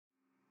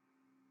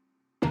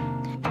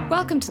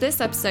Welcome to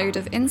this episode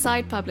of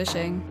Inside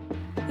Publishing,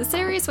 the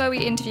series where we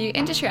interview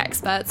industry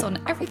experts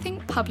on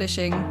everything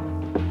publishing.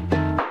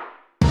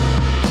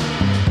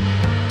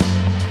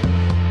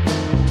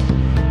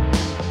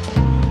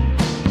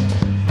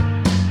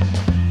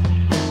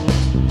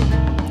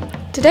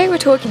 Today we're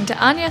talking to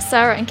Anya,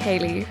 Sarah and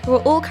Kaylee, who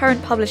are all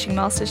current publishing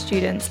master's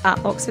students at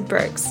Oxford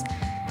Brookes.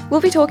 We'll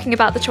be talking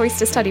about the choice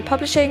to study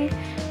publishing,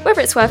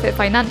 whether it's worth it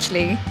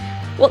financially,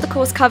 what the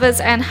course covers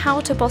and how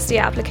to boss the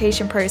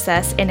application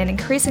process in an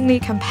increasingly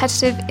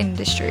competitive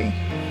industry.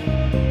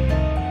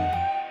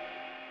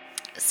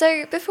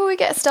 So before we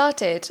get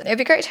started, it'd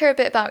be great to hear a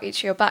bit about each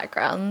of your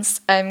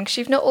backgrounds, because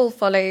you've not all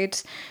followed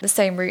the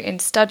same route in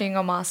studying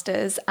your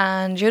masters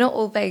and you're not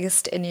all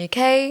based in the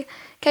UK.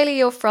 Kaylee,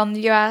 you're from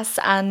the US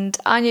and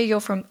Anya,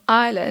 you're from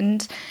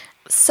Ireland.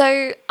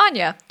 So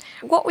Anya,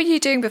 what were you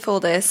doing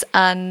before this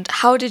and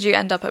how did you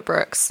end up at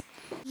Brookes?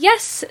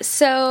 Yes,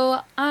 so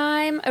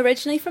I'm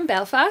originally from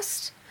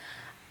Belfast.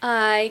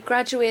 I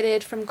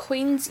graduated from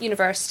Queen's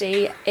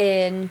University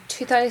in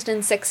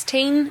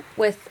 2016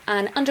 with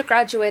an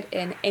undergraduate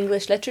in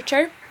English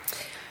literature.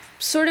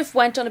 Sort of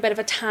went on a bit of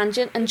a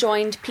tangent and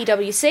joined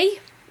PwC,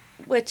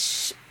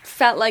 which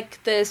felt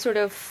like the sort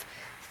of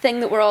thing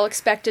that we're all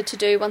expected to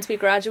do once we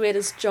graduate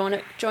is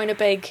join a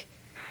big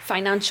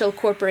financial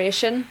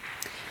corporation.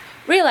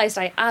 Realised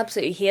I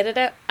absolutely hated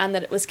it and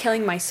that it was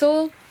killing my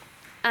soul.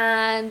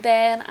 And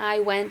then I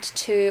went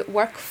to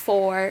work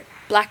for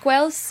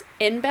Blackwell's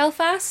in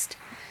Belfast,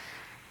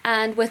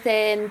 and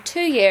within 2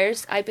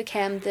 years I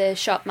became the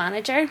shop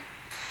manager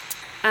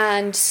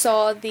and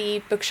saw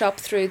the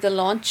bookshop through the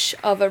launch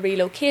of a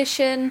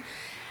relocation,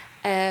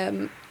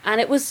 and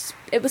it was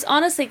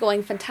honestly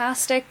going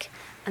fantastic.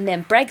 And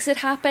then Brexit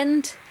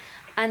happened,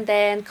 and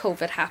then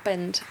COVID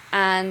happened,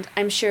 and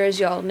I'm sure, as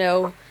you all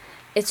know,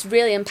 it's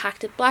really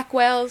impacted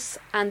Blackwell's,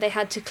 and they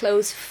had to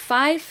close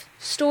 5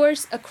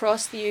 stores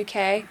across the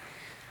UK,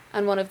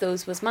 and one of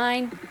those was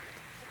mine.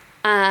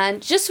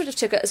 And just sort of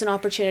took it as an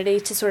opportunity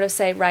to sort of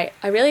say, right,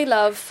 I really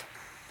love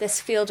this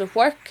field of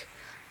work.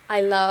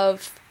 I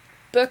love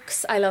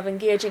books. I love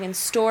engaging in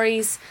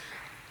stories.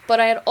 But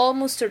I had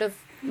almost sort of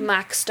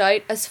maxed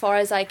out as far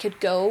as I could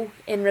go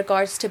in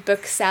regards to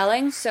book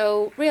selling.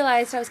 So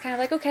realised I was kind of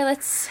like, okay,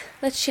 let's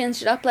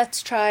change it up.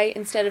 Let's try,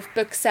 instead of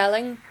book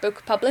selling,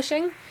 book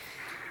publishing.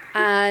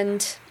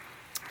 And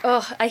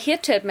I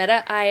hate to admit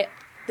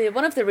it,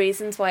 one of the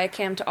reasons why I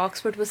came to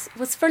Oxford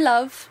was for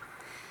love,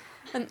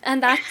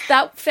 and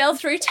that fell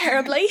through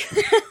terribly.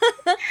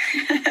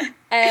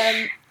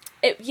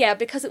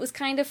 Because it was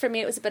kind of, for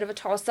me, it was a bit of a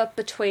toss up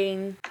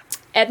between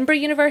Edinburgh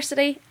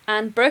University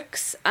and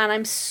Brookes, and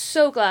I'm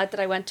so glad that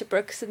I went to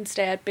Brookes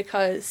instead,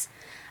 because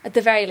at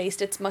the very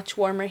least it's much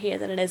warmer here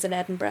than it is in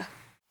Edinburgh.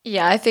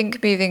 Yeah, I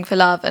think moving for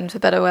love and for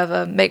better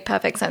weather make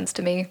perfect sense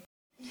to me.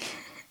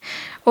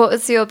 What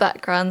was your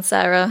background,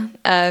 Sarah?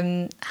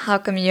 How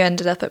come you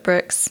ended up at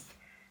Brookes?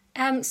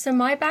 So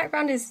my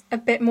background is a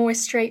bit more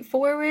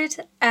straightforward.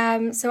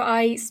 So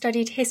I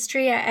studied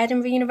history at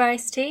Edinburgh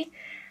University,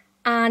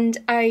 and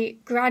I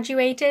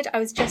graduated. I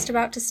was just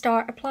about to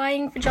start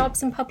applying for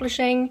jobs in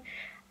publishing,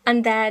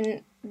 and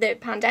then the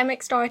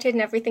pandemic started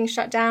and everything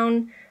shut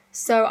down.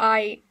 So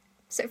I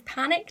sort of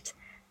panicked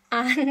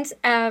and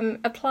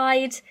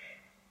applied,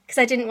 because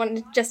I didn't want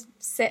to just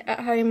sit at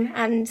home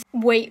and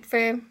wait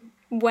for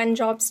when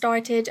jobs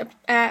started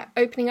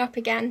opening up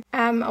again.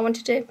 I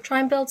wanted to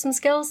try and build some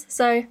skills.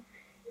 So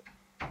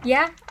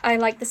yeah, I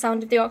liked the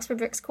sound of the Oxford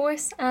Brookes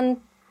course and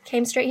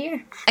came straight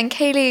here. And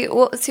Kaylee,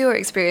 what was your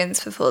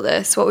experience before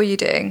this? What were you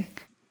doing?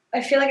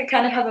 I feel like I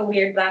kind of have a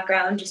weird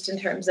background just in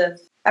terms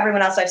of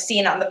everyone else I've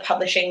seen on the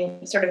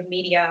publishing sort of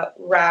media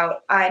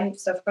route. I'm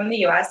from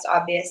the US,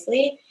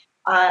 obviously.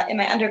 In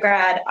my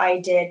undergrad, I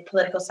did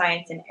political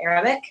science and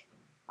Arabic.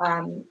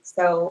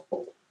 So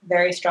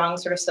very strong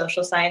sort of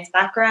social science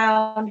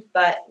background.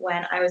 But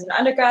when I was an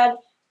undergrad,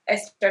 I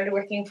started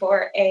working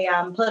for a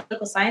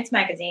political science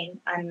magazine,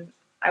 and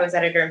I was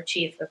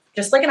editor-in-chief of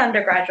just like an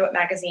undergraduate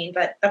magazine,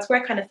 but that's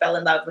where I kind of fell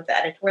in love with the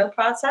editorial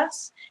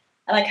process.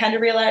 And I kind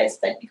of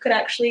realized that you could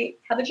actually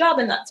have a job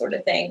in that sort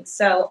of thing.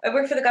 So I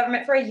worked for the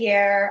government for a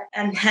year,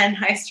 and then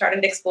I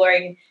started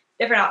exploring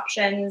different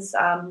options,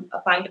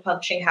 applying to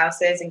publishing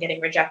houses and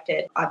getting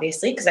rejected,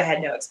 obviously, because I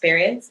had no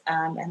experience.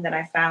 And then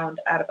I found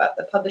out about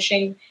the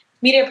publishing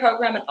media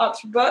program at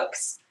Oxford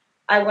Brookes.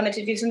 I wanted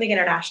to do something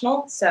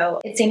international,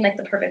 so it seemed like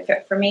the perfect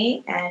fit for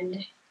me,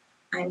 and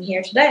I'm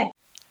here today.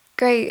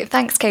 Great,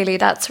 thanks Kaylee,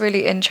 that's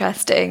really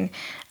interesting.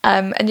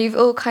 And you've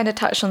all kind of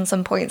touched on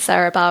some points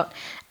there about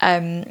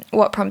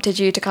what prompted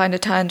you to kind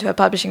of turn to a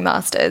publishing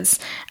master's,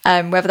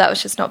 whether that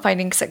was just not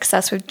finding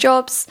success with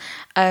jobs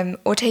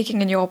or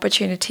taking a new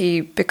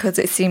opportunity because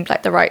it seemed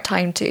like the right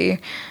time to.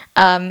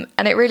 And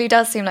it really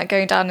does seem like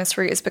going down this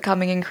route is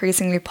becoming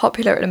increasingly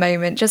popular at the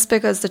moment just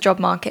because the job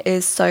market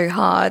is so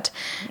hard.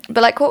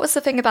 But like, what was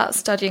the thing about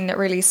studying that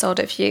really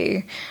sold it for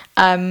you?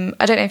 I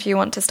don't know if you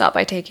want to start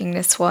by taking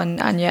this one,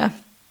 Anya.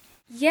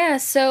 Yeah,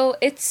 so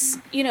it's,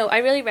 I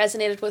really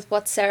resonated with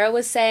what Sarah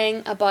was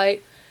saying about,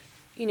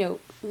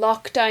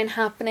 lockdown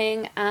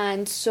happening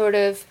and sort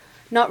of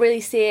not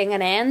really seeing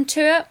an end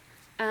to it,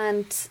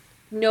 and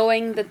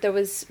knowing that there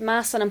was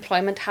mass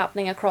unemployment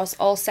happening across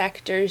all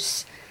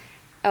sectors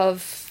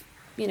of,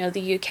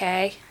 the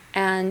UK,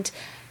 and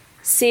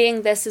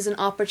seeing this as an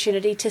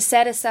opportunity to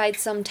set aside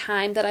some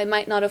time that I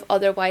might not have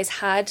otherwise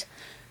had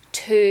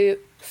to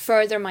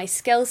further my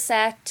skill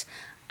set,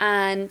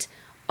 and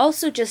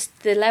also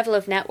just the level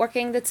of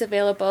networking that's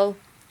available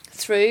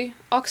through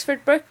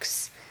Oxford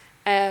Brookes.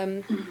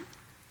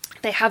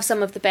 They have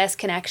some of the best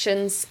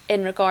connections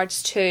in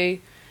regards to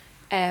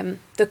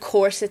the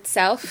course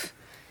itself,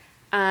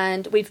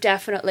 and we've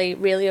definitely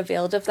really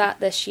availed of that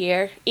this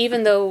year.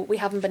 Even though we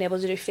haven't been able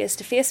to do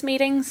face-to-face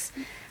meetings,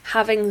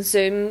 having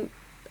Zoom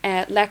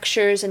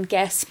lectures and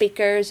guest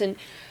speakers and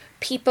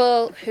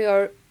people who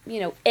are,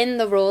 in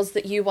the roles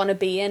that you want to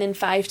be in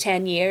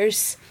 5-10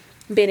 years,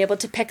 being able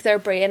to pick their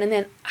brain and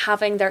then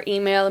having their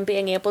email and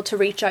being able to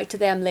reach out to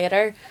them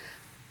later,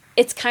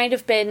 it's kind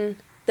of been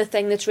the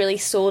thing that's really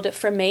sold it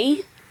for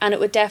me. And it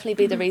would definitely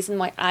be the reason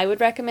why I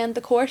would recommend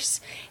the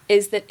course,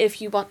 is that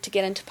if you want to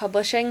get into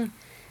publishing,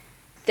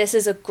 this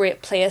is a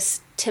great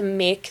place to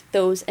make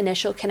those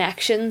initial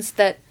connections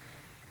that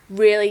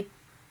really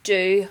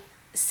do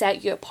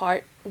set you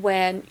apart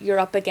when you're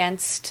up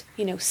against,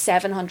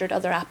 700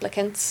 other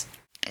applicants.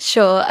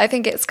 Sure, I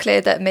think it's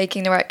clear that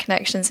making the right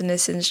connections in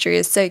this industry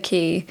is so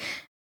key.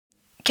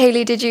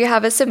 Kaylee, did you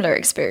have a similar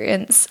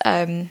experience?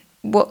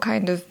 What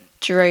kind of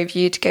drove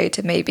you to go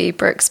to maybe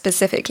Brookes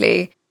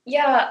specifically?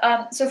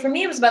 Yeah, so for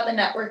me, it was about the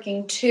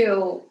networking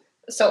too.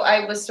 So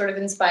I was sort of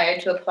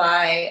inspired to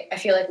apply. I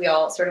feel like we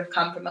all sort of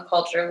come from a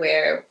culture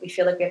where we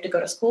feel like we have to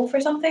go to school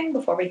for something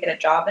before we get a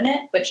job in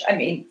it, which, I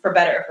mean, for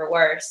better or for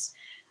worse.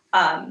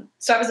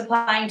 So I was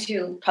applying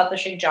to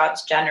publishing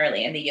jobs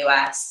generally in the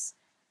US,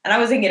 and I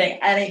wasn't getting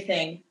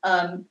anything,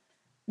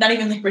 not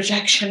even like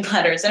rejection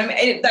letters. And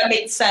that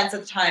made sense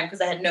at the time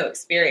because I had no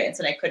experience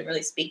and I couldn't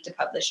really speak to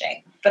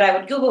publishing. But I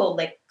would Google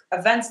like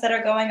events that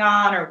are going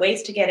on or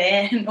ways to get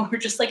in, or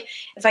just like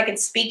if I could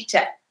speak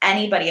to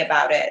anybody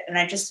about it. And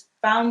I just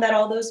found that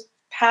all those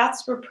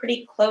paths were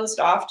pretty closed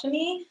off to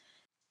me.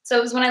 So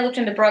it was when I looked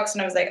into Brookes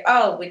and I was like,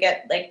 oh, we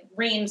get like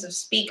reams of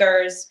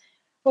speakers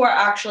who are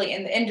actually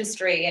in the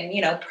industry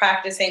and,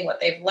 practicing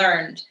what they've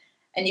learned,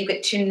 and you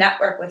get to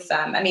network with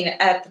them. I mean,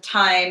 at the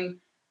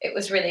time, it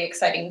was really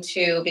exciting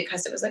too,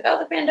 because it was like, oh,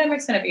 the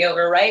pandemic's going to be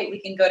over, right? We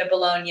can go to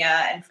Bologna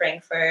and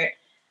Frankfurt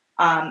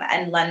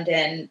and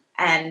London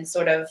and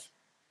sort of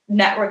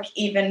network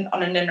even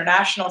on an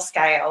international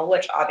scale,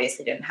 which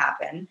obviously didn't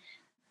happen.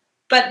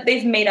 But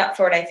they've made up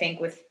for it, I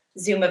think, with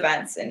Zoom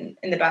events in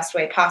the best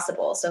way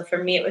possible. So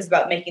for me, it was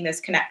about making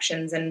those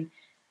connections. And,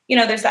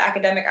 there's the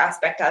academic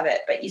aspect of it,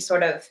 but you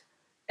sort of,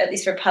 at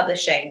least for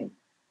publishing,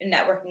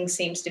 networking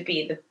seems to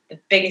be the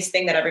biggest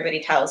thing that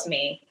everybody tells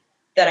me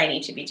that I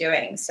need to be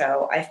doing.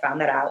 So I found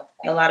that out.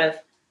 A lot of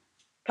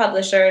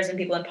publishers and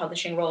people in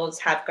publishing roles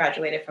have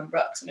graduated from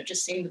Brookes, and it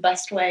just seemed the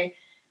best way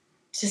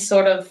to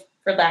sort of,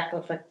 for lack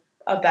of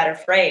a better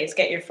phrase,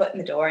 get your foot in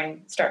the door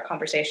and start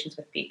conversations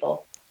with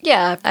people.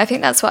 Yeah, I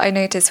think that's what I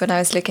noticed when I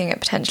was looking at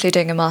potentially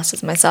doing a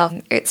master's myself.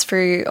 It's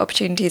through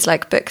opportunities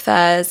like book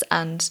fairs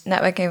and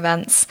networking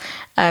events.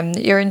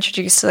 You're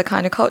introduced to the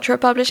kind of culture of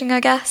publishing, I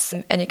guess,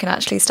 and you can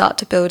actually start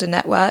to build a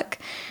network.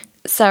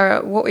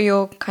 Sarah, what were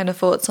your kind of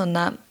thoughts on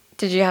that?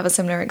 Did you have a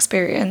similar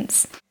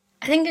experience?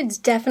 I think it's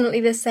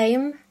definitely the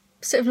same.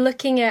 Sort of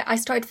I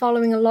started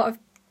following a lot of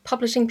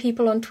publishing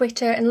people on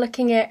Twitter and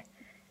looking at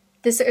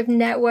the sort of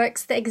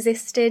networks that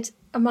existed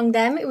among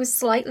them. It was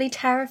slightly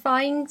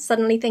terrifying,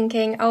 suddenly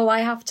thinking, oh,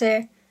 I have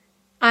to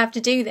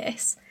do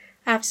this.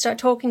 I have to start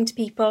talking to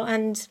people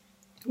and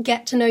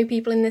get to know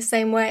people in the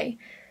same way.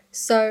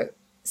 So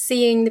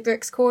seeing the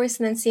Brookes course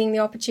and then seeing the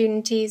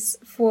opportunities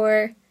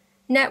for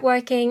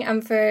networking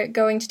and for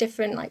going to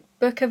different like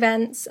book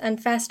events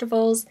and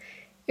festivals,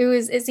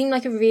 it seemed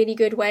like a really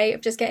good way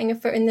of just getting a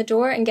foot in the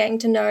door and getting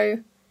to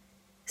know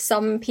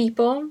some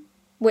people,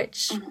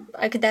 which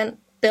I could then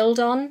build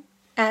on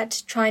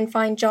to try and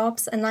find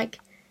jobs and like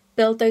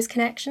build those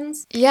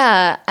connections.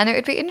 Yeah, and it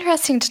would be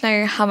interesting to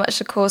know how much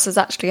the course has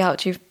actually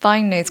helped you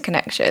find those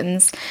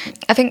connections.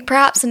 I think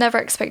perhaps another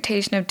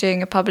expectation of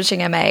doing a publishing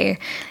MA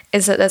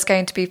is that there's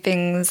going to be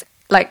things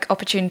like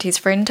opportunities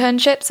for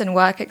internships and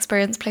work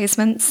experience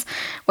placements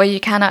where you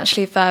can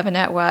actually further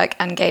network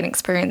and gain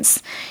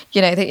experience,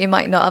 that you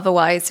might not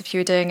otherwise if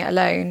you were doing it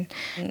alone.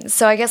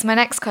 So I guess my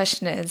next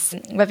question is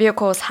whether your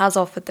course has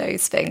offered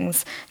those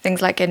things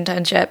like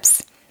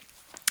internships.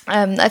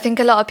 I think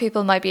a lot of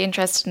people might be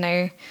interested to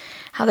know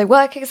how they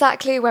work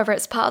exactly, whether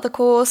it's part of the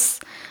course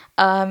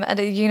and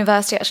a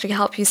university actually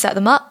help you set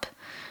them up,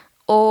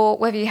 or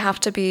whether you have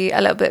to be a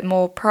little bit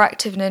more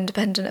proactive and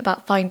independent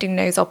about finding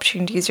those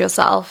opportunities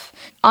yourself.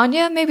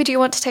 Anya, maybe do you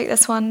want to take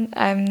this one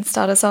and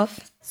start us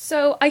off?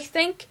 So I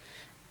think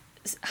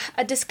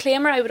a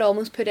disclaimer I would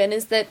almost put in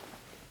is that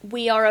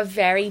we are a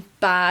very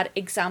bad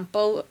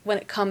example when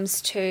it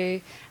comes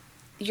to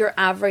your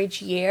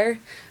average year,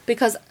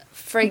 because,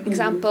 for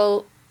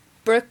example,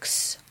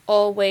 Brookes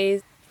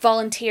always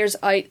volunteers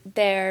out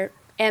their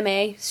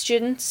MA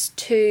students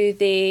to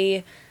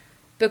the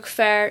book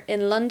fair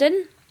in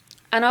London.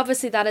 And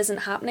obviously that isn't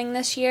happening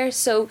this year.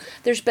 So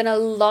there's been a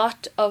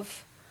lot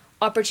of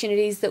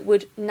opportunities that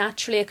would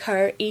naturally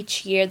occur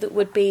each year that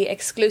would be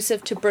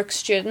exclusive to Brooks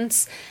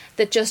students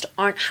that just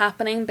aren't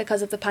happening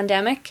because of the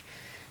pandemic.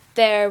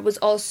 There was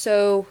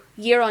also,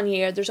 year on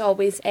year, there's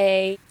always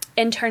a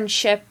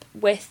internship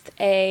with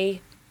I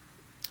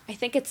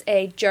think it's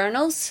a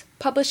journals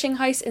publishing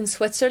house in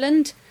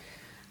Switzerland.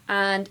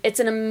 And it's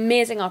an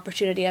amazing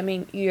opportunity. I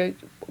mean, you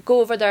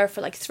go over there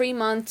for like 3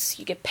 months,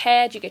 you get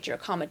paid, you get your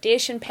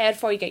accommodation paid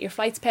for, you get your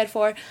flights paid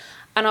for.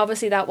 And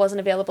obviously that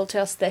wasn't available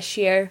to us this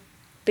year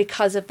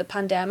because of the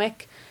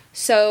pandemic.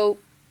 So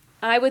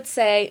I would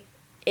say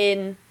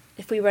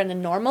if we were in a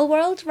normal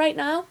world right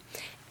now,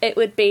 there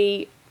would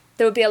be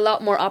a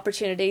lot more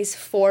opportunities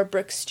for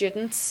Brooks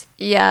students.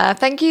 Yeah,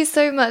 thank you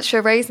so much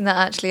for raising that,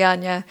 actually,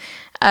 Anya.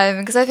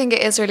 Because I think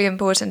it is really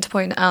important to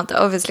point out that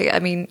obviously, I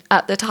mean,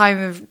 at the time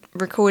of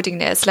recording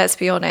this, let's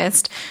be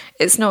honest,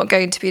 it's not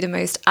going to be the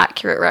most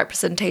accurate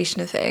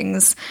representation of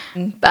things.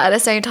 But at the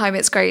same time,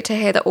 it's great to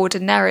hear that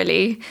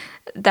ordinarily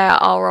there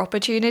are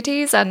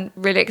opportunities and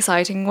really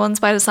exciting ones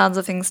by the sounds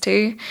of things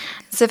too.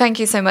 So thank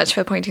you so much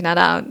for pointing that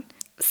out.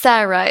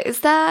 Sarah, is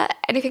there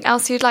anything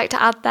else you'd like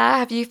to add there?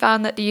 Have you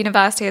found that the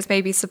university has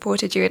maybe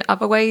supported you in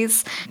other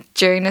ways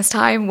during this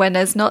time when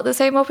there's not the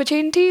same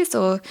opportunities,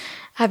 or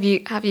have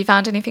you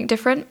found anything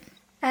different?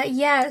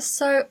 Yeah,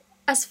 so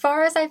as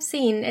far as I've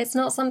seen, it's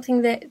not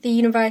something that the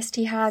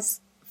university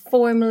has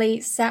formally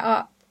set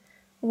up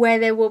where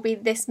there will be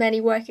this many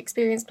work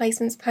experience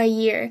placements per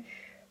year,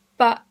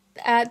 but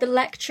the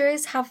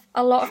lecturers have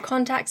a lot of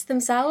contacts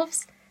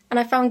themselves, and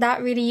I found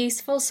that really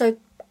useful. So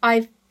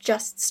I've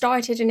just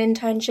started an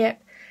internship,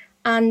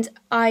 and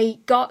I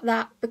got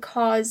that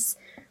because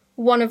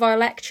one of our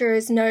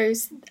lecturers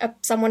knows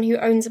someone who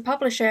owns a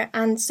publisher,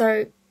 and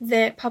so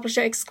the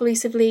publisher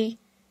exclusively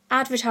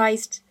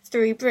advertised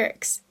through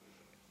Brooks.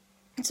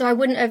 So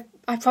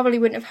I probably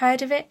wouldn't have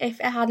heard of it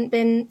if it hadn't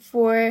been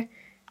for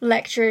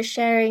lecturers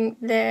sharing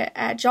the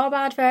job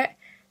advert,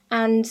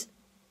 and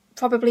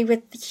probably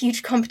with the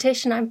huge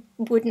competition I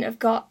wouldn't have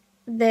got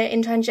the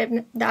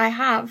internship that I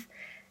have.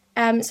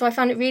 So I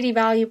found it really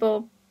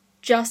valuable,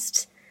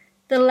 just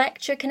the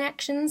lecture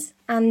connections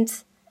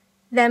and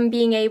them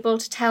being able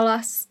to tell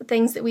us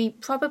things that we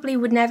probably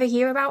would never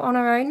hear about on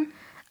our own.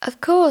 Of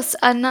course,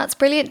 and that's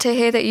brilliant to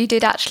hear that you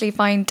did actually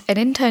find an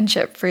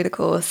internship through the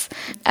course.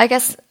 I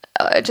guess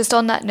just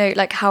on that note,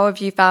 like, how have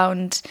you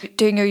found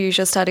doing your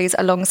usual studies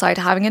alongside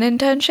having an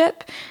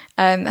internship?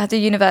 Has the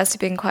university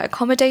been quite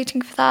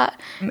accommodating for that?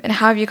 And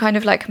how have you kind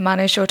of like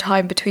managed your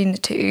time between the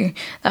two?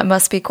 That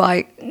must be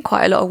quite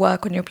a lot of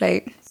work on your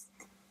plate.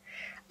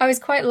 I was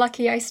quite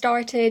lucky. I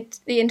started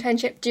the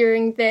internship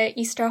during the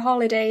Easter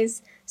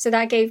holidays, so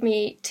that gave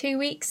me 2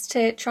 weeks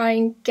to try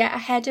and get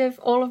ahead of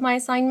all of my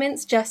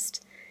assignments,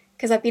 just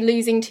because I'd be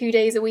losing 2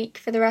 days a week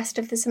for the rest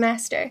of the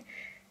semester.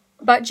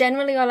 But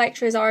generally our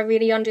lecturers are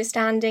really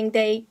understanding.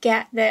 They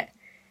get that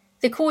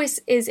the course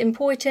is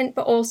important,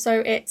 but also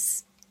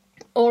it's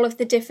all of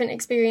the different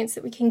experience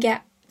that we can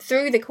get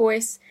through the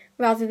course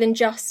rather than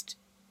just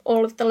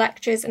all of the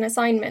lectures and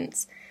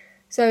assignments.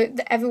 So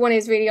everyone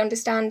is really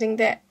understanding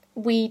that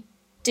we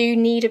do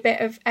need a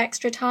bit of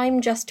extra time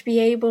just to be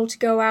able to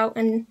go out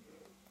and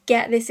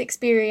get this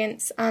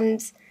experience. And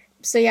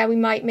so yeah, we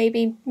might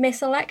maybe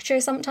miss a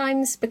lecture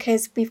sometimes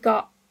because we've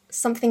got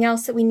something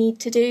else that we need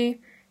to do,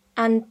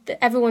 and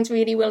everyone's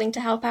really willing to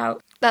help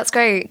out. That's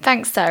great.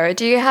 Thanks, Sarah.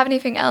 Do you have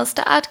anything else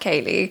to add,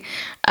 Kaylee?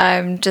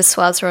 Just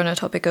whilst we're on a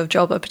topic of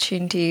job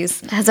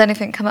opportunities, has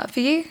anything come up for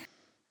you?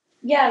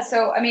 Yeah,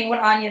 so I mean, what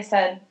Anya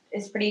said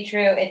is pretty true.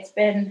 It's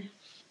been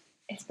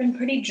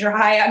pretty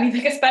dry. I mean,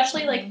 like,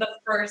 especially like the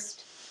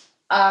first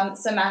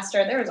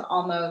semester, there was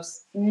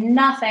almost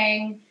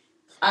nothing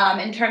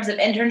in terms of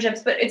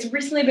internships, but it's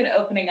recently been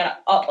opening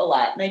up a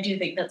lot. And I do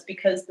think that's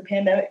because the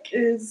pandemic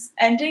is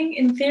ending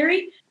in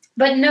theory.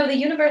 But no, the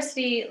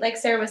university, like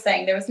Sarah was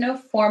saying, there was no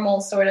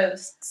formal sort of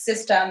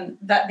system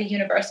that the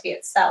university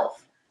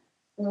itself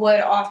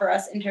would offer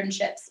us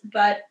internships.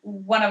 But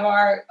one of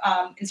our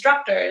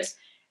instructors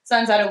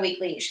sends out a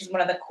weekly, she's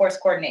one of the course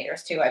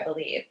coordinators too, I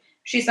believe.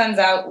 She sends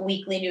out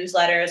weekly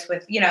newsletters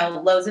with,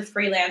 loads of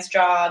freelance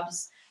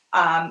jobs,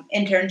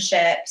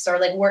 internships, or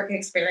like work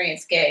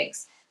experience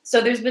gigs. So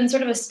there's been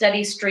sort of a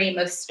steady stream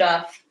of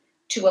stuff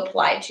to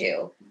apply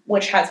to,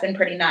 which has been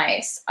pretty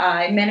nice.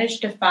 I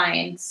managed to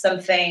find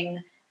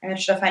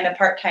a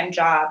part-time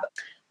job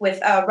with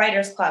a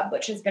writers club,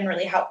 which has been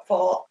really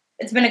helpful.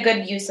 It's been a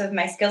good use of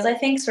my skills, I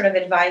think, sort of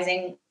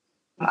advising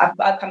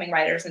upcoming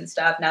writers and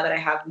stuff now that I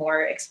have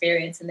more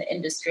experience in the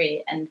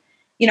industry. And,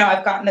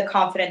 I've gotten the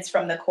confidence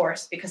from the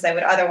course because I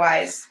would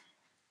otherwise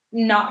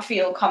not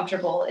feel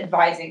comfortable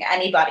advising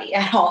anybody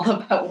at all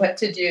about what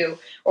to do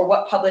or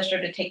what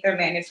publisher to take their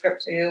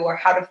manuscript to or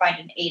how to find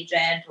an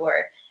agent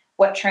or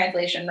what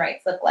translation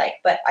rights look like.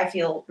 But I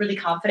feel really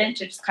confident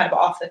to just kind of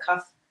off the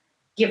cuff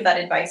give that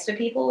advice to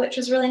people, which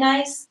is really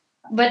nice.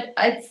 But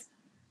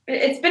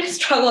it's been a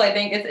struggle, I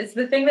think. It's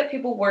the thing that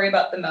people worry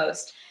about the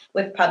most.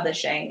 with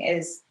publishing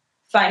is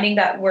finding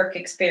that work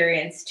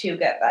experience to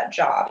get that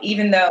job.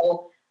 Even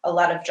though a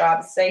lot of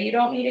jobs say you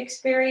don't need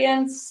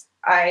experience,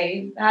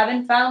 I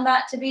haven't found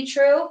that to be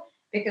true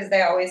because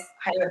they always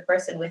hire a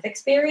person with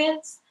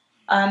experience.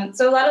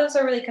 So a lot of us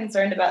are really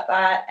concerned about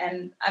that.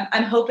 And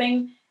I'm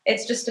hoping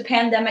it's just a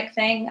pandemic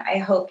thing. I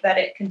hope that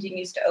it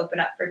continues to open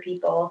up for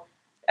people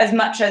as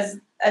much as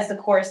the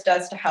course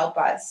does to help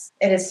us.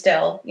 It is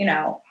still,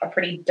 a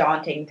pretty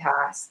daunting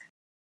task.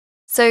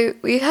 So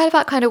we heard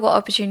about kind of what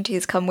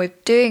opportunities come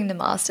with doing the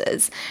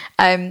masters,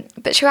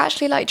 but should we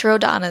actually drill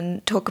down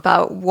and talk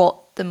about what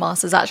the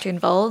masters actually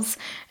involves?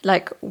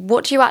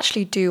 What do you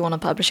actually do on a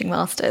publishing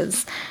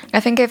masters?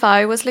 I think if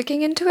I was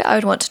looking into it, I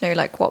would want to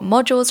know what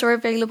modules are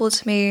available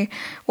to me,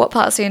 what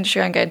parts of the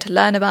industry I'm going to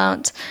learn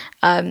about,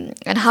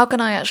 and how can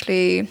I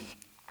actually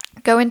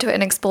go into it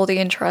and explore the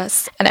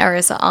interests and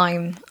areas that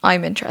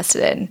I'm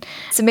interested in.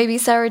 So maybe,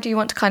 Sarah, do you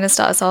want to kind of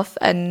start us off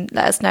and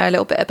let us know a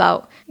little bit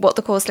about what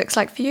the course looks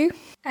like for you?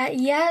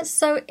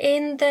 So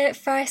in the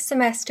first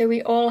semester,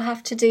 we all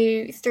have to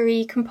do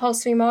 3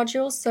 compulsory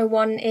modules. So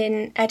 1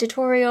 in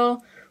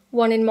editorial,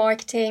 1 in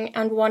marketing,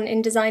 and 1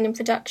 in design and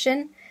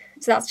production.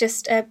 So that's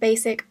just a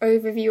basic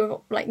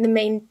overview of the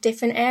main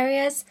different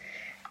areas.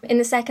 In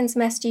the second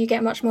semester, you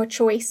get much more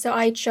choice. So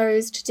I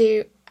chose to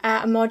do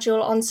a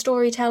module on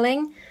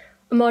storytelling,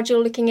 a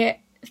module looking at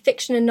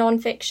fiction and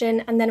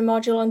non-fiction, and then a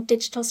module on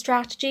digital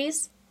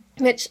strategies,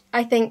 which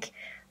I think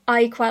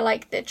I quite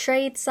like the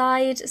trade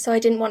side, so I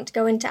didn't want to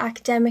go into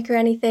academic or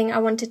anything. I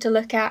wanted to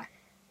look at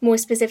more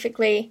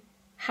specifically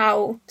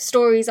how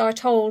stories are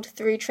told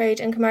through trade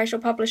and commercial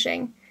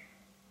publishing.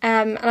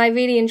 And I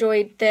really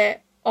enjoyed the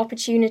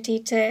opportunity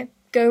to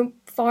go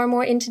far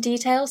more into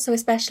detail, so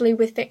especially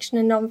with fiction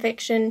and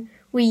non-fiction,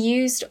 we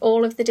used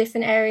all of the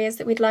different areas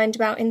that we'd learned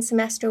about in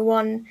semester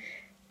 1,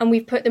 and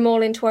we've put them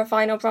all into our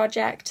final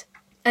project.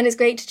 And it's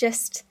great to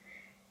just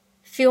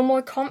feel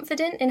more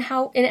confident in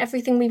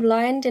everything we've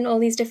learned in all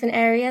these different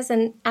areas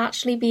and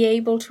actually be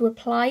able to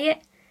apply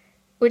it,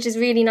 which is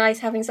really nice,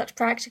 having such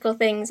practical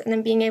things and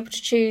then being able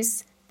to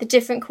choose the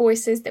different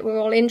courses that we're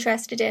all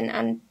interested in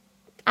and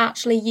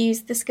actually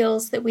use the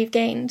skills that we've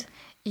gained.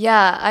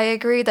 Yeah, I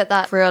agree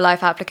that real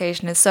life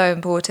application is so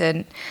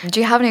important. Do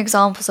you have any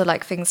examples of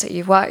things that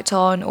you've worked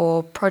on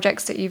or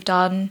projects that you've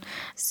done?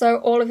 So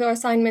all of our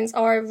assignments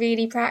are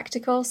really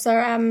practical.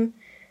 So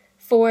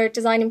for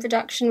design and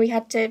production, we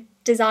had to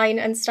design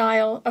and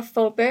style a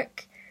full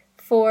book.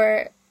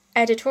 For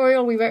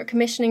editorial, we wrote a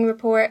commissioning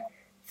report.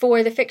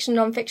 For the fiction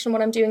non-fiction,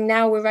 what I'm doing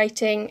now, we're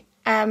writing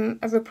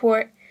a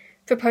report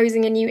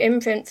proposing a new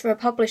imprint for a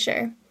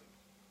publisher.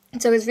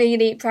 So it's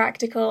really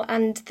practical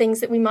and things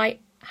that we might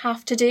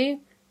have to do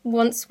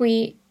once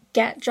we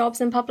get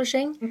jobs in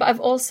publishing. But I've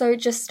also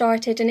just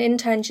started an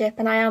internship,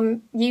 and I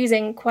am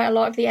using quite a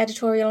lot of the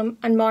editorial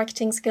and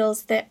marketing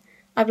skills that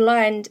I've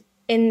learned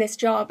in this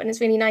job, and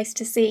it's really nice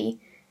to see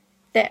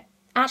that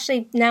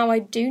actually now I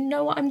do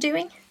know what I'm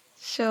doing.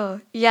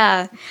 Sure.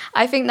 Yeah,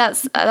 I think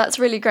that's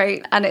really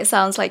great. And it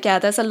sounds like,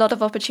 there's a lot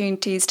of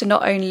opportunities to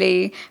not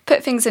only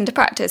put things into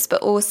practice,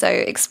 but also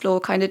explore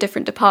kind of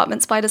different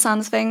departments by the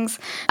sounds of things.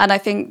 And I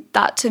think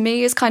that to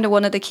me is kind of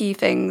one of the key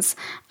things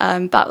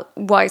about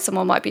why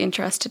someone might be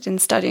interested in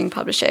studying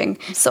publishing,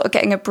 sort of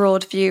getting a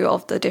broad view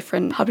of the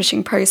different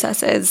publishing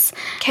processes.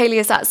 Kaylee,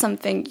 is that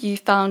something you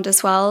found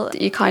as well?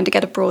 You kind of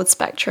get a broad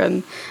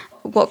spectrum.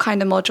 What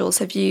kind of modules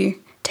have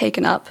you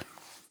taken up?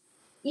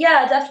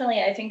 Yeah,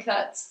 definitely. I think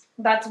that's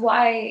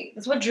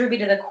what drew me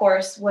to the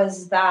course,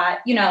 was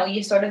that,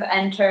 you sort of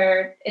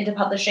enter into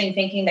publishing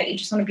thinking that you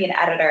just want to be an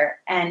editor,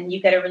 and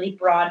you get a really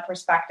broad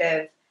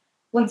perspective.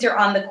 Once you're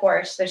on the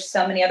course, there's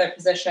so many other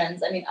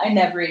positions. I mean, I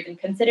never even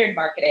considered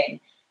marketing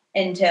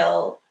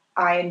until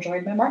I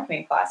enjoyed my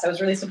marketing class. I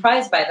was really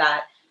surprised by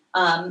that.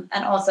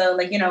 And also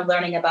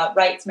learning about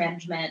rights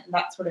management and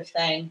that sort of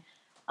thing.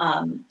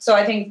 So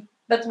I think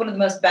that's one of the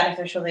most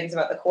beneficial things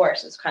about the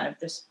course, is kind of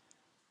just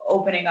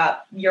opening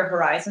up your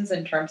horizons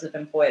in terms of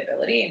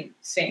employability and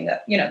seeing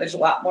that, there's a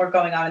lot more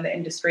going on in the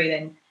industry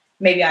than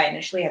maybe I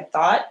initially had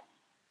thought.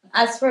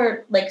 As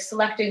for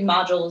selecting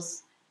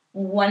modules,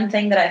 one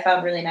thing that I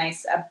found really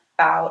nice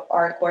about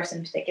our course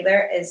in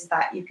particular is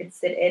that you could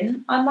sit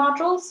in on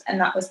modules, and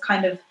that was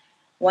kind of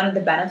one of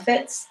the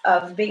benefits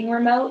of being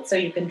remote. So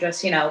you can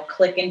just,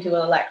 click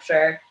into a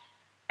lecture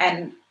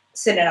and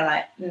sit in on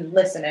it and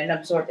listen and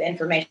absorb the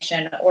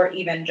information, or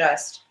even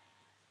just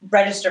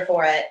register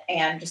for it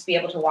and just be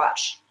able to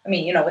watch. I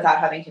mean, without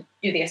having to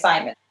do the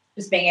assignment,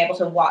 just being able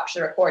to watch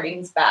the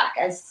recordings back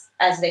as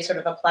they sort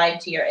of applied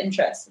to your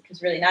interests, which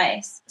was really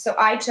nice. So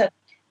I took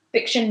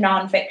fiction,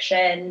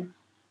 nonfiction,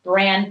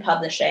 brand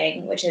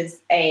publishing, which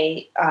is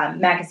a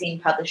magazine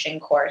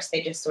publishing course.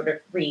 They just sort of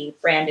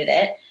rebranded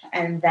it.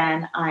 And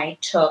then I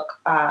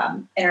took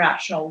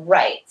international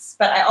rights.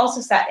 But I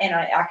also sat in on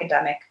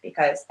academic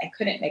because I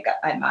couldn't make up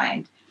my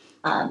mind.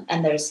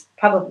 And there's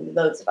probably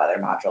loads of other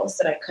modules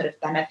that I could have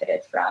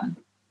benefited from.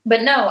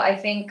 But no, I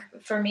think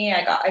for me,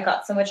 I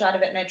got so much out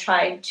of it, and I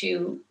tried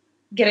to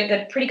get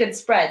a pretty good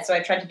spread. So I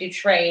tried to do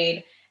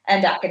trade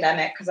and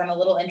academic because I'm a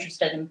little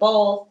interested in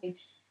both.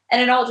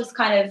 And it all just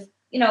kind of,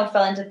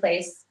 fell into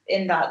place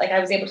in that, like, I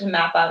was able to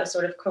map out a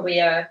sort of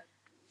career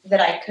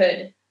that I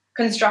could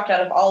construct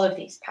out of all of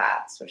these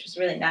paths, which is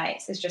really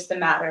nice. It's just a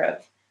matter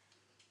of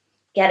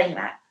getting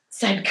that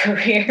said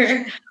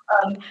career.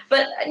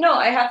 But no,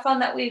 I have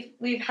found that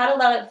we've had a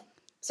lot of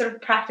sort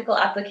of practical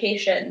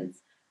applications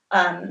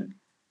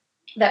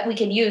that we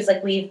can use.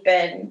 Like, we've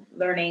been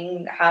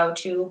learning how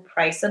to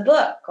price a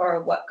book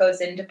or what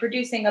goes into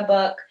producing a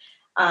book.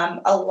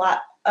 A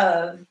lot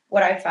of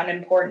what I found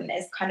important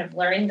is kind of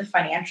learning the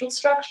financial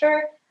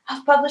structure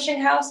of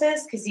publishing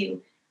houses, because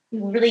you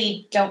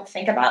really don't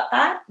think about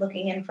that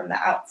looking in from the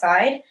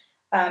outside.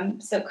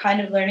 So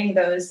kind of learning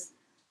those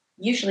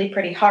usually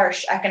pretty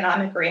harsh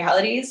economic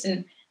realities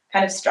and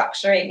kind of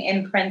structuring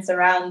imprints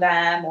around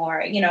them,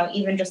 or,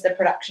 even just the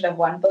production of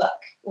one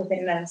book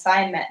within an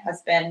assignment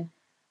has been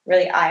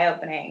really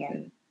eye-opening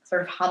and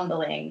sort of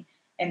humbling,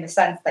 in the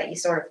sense that you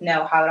sort of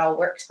know how it all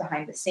works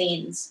behind the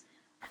scenes.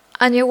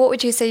 Anya, what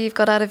would you say you've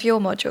got out of your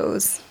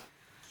modules?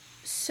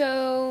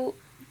 So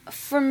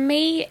for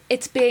me,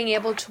 it's being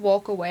able to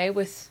walk away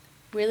with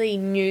really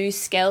new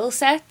skill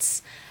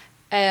sets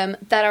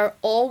that are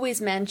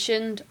always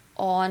mentioned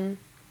on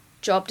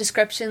job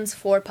descriptions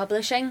for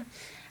publishing.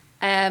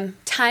 Time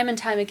and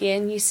time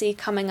again, you see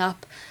coming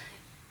up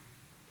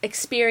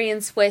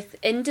experience with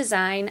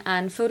InDesign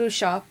and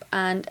Photoshop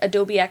and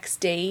Adobe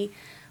XD,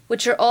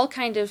 which are all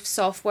kind of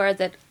software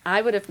that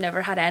I would have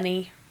never had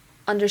any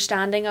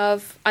understanding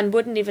of and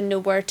wouldn't even know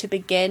where to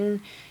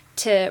begin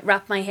to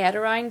wrap my head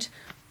around.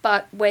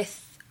 But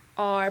with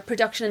our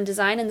production and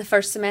design in the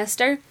first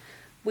semester,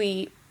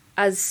 we,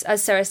 as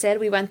Sarah said,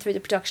 we went through the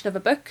production of a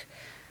book.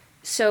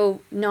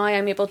 So now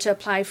I'm able to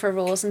apply for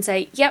roles and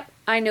say, yep,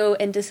 I know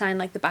InDesign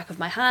like the back of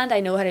my hand. I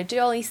know how to do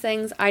all these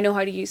things. I know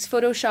how to use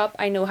Photoshop.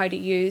 I know how to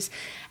use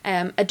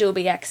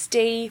Adobe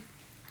XD.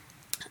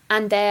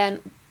 And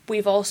then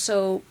we've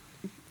also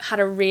had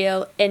a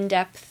real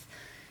in-depth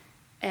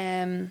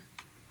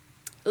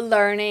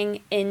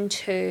learning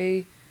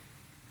into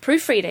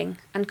proofreading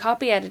and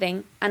copy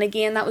editing. And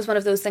again, that was one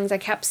of those things I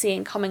kept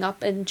seeing coming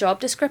up in job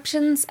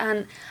descriptions,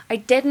 and I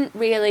didn't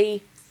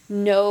really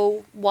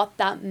know what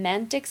that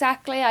meant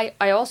exactly.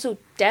 I also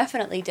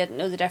definitely didn't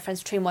know the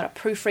difference between what a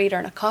proofreader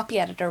and a copy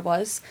editor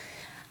was.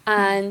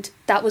 And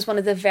that was one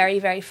of the very,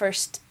 very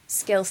first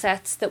skill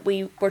sets that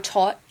we were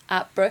taught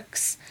at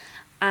Brooks.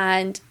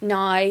 And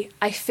now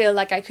I feel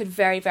like I could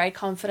very, very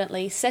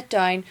confidently sit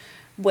down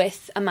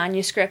with a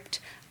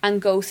manuscript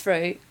and go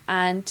through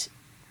and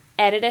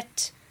edit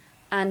it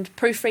and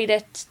proofread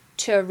it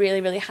to a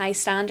really, really high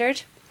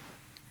standard.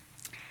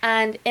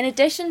 And in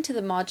addition to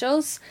the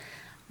modules,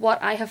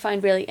 what I have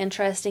found really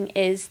interesting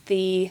is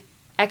the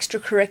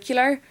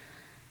extracurricular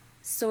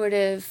sort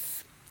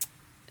of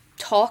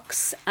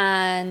talks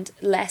and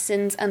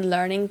lessons and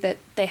learning that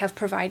they have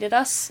provided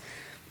us.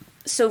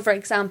 So, for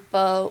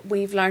example,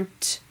 we've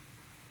learnt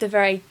the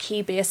very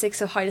key basics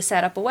of how to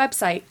set up a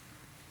website,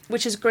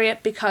 which is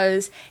great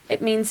because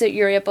it means that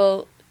you're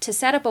able to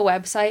set up a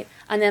website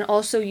and then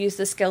also use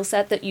the skill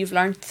set that you've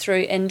learned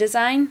through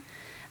InDesign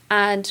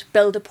and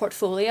build a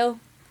portfolio,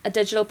 a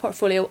digital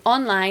portfolio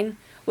online,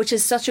 which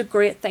is such a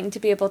great thing to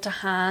be able to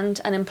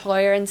hand an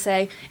employer and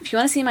say, if you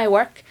want to see my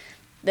work,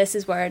 this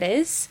is where it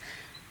is.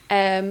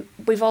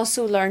 We've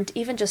also learned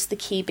even just the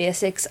key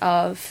basics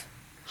of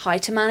how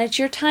to manage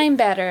your time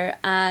better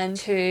and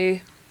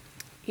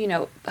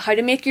how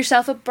to make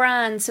yourself a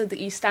brand so that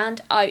you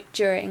stand out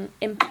during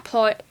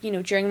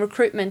during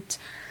recruitment.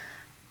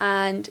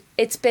 And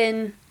it's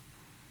been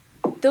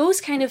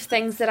those kind of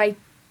things that I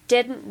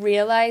didn't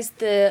realise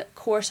the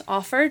course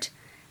offered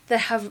that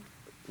have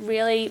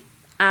really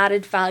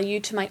added value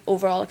to my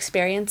overall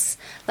experience.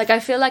 Like, I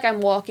feel like I'm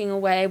walking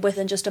away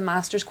within just a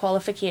master's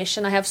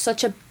qualification. I have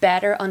such a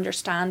better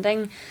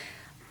understanding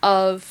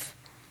of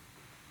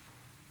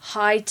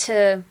how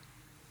to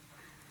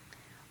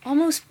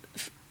almost,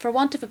 for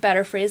want of a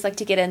better phrase, like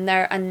to get in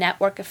there and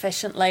network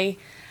efficiently.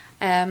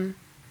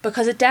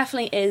 Because it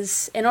definitely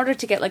is, in order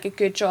to get like a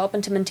good job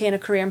and to maintain a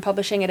career in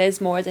publishing, it is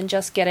more than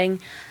just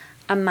getting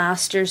a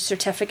master's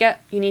certificate.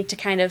 You need to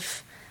kind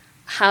of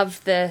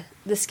have the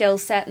skill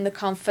set and the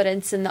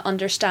confidence and the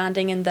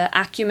understanding and the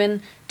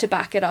acumen to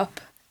back it up.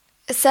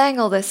 Saying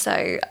all this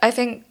though, I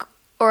think,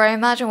 or I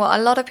imagine what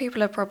a lot of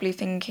people are probably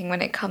thinking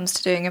when it comes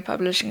to doing a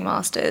publishing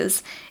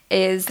master's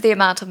is the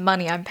amount of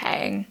money I'm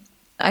paying.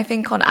 I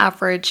think on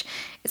average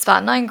it's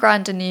about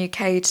 $9,000 in the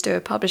UK to do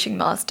a publishing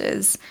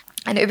master's.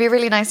 And it would be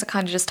really nice to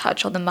kind of just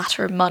touch on the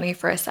matter of money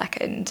for a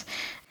second.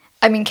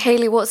 I mean,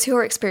 Kaylee, what's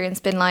your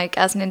experience been like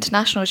as an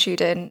international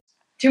student?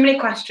 Too many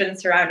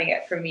questions surrounding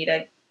it for me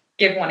to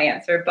give one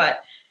answer,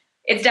 but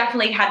it's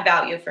definitely had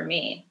value for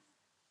me.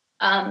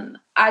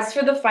 As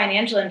for the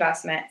financial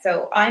investment,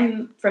 so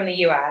I'm from the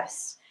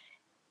US,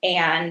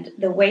 and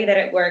the way that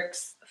it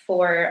works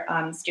for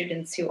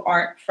students who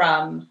aren't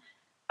from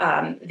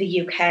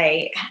the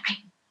UK,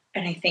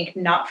 and I think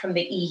not from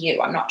the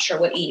EU. I'm not sure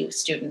what EU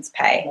students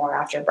pay more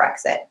after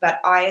Brexit, but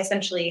I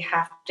essentially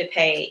have to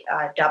pay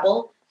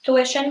double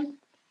tuition.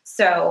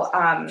 So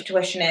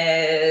tuition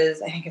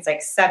is, I think it's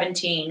like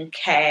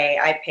 $17K.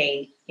 I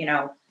pay,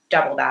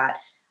 double that,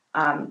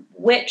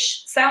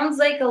 which sounds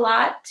like a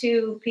lot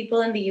to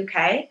people in the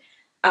UK.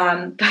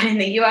 But in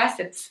the US,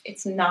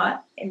 it's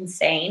not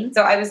insane.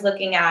 So I was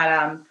looking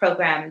at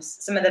programs.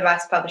 Some of the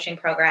best publishing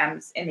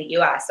programs in the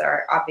US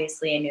are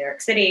obviously in New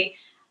York City,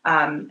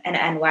 and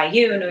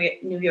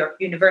NYU, New York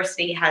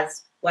University,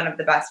 has one of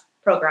the best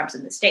programs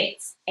in the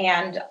States.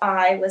 And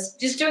I was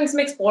just doing some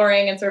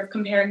exploring and sort of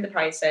comparing the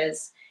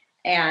prices.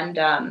 And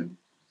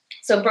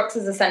so Brooks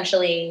is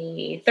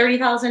essentially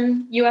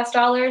 $30,000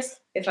 US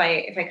if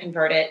I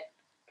convert it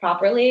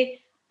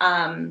properly.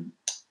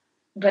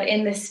 But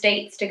in the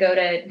States, to go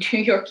to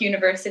New York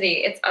University,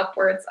 it's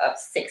upwards of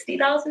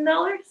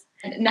 $60,000.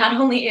 And not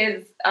only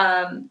is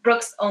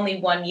Brooks only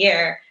 1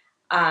 year,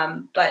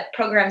 but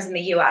programs in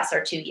the US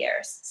are 2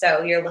 years.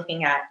 So you're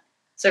looking at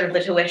sort of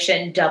the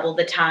tuition, double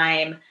the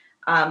time,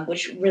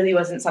 which really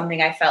wasn't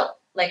something I felt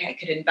like I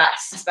could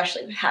invest,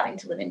 especially with having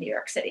to live in New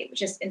York City,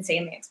 which is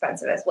insanely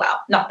expensive as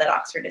well. Not that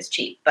Oxford is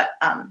cheap, but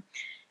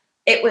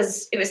it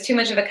was too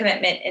much of a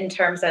commitment in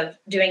terms of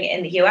doing it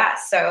in the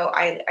US. So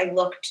I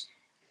looked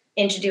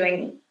into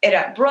doing it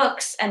at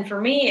Brooks. And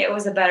for me, it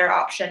was a better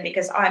option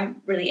because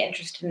I'm really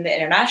interested in the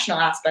international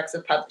aspects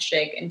of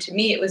publishing. And to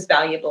me, it was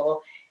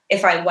valuable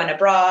if I went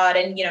abroad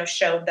and,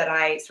 showed that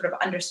I sort of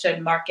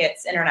understood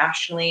markets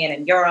internationally and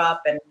in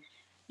Europe and,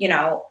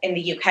 in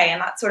the UK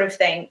and that sort of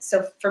thing.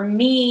 So for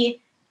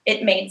me,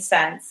 it made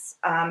sense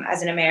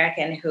as an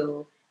American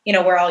who,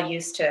 we're all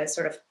used to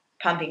sort of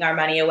pumping our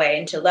money away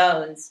into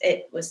loans.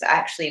 It was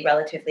actually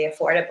relatively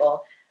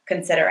affordable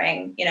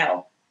considering,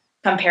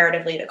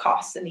 comparatively the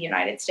costs in the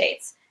United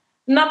States.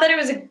 Not that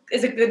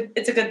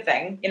it's a good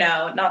thing,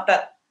 not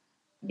that,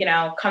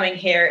 coming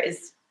here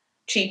is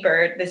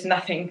cheaper. There's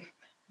nothing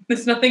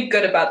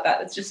good about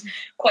that. It's just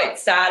quite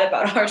sad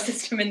about our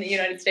system in the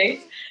United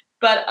States.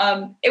 But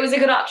it was a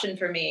good option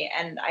for me.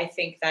 And I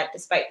think that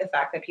despite the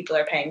fact that people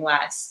are paying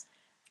less,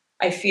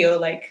 I feel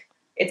like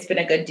it's been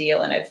a good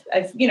deal. And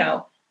I've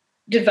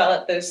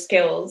developed those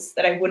skills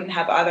that I wouldn't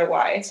have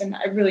otherwise. And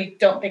I really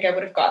don't think I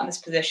would have gotten this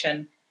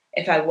position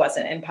if I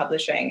wasn't in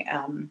publishing.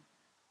 And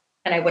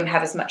I wouldn't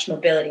have as much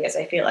mobility as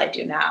I feel I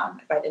do now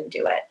if I didn't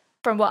do it.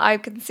 From what I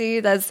can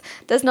see, there's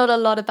not a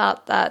lot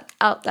about that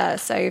out there.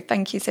 So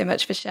thank you so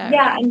much for sharing.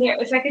 Yeah, and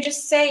if I could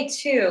just say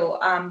too,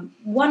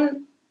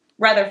 one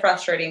rather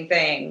frustrating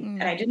thing,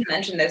 and I didn't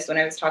mention this when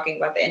I was talking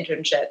about the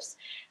internships,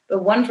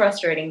 but one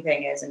frustrating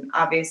thing is, and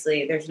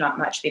obviously there's not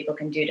much people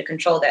can do to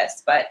control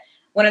this, but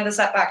one of the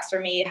setbacks for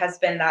me has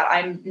been that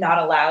I'm not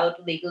allowed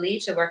legally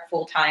to work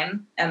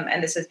full-time,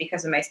 and this is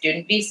because of my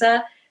student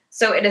visa.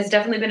 So it has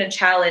definitely been a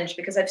challenge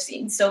because I've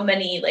seen so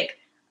many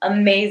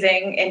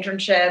amazing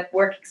internship,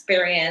 work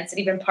experience, and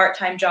even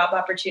part-time job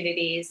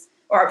opportunities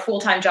or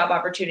full-time job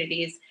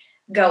opportunities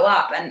go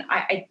up. And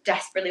I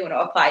desperately want to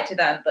apply to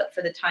them. But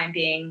for the time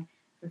being,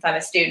 since I'm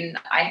a student,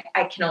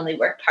 I can only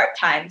work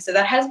part-time. So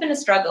that has been a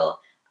struggle,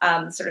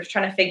 sort of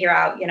trying to figure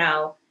out,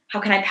 how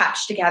can I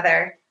patch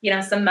together,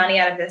 some money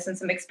out of this and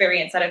some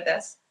experience out of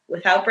this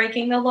without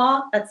breaking the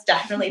law. That's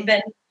definitely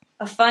been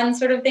a fun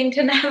sort of thing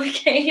to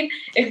navigate,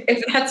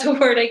 if that's a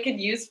word I could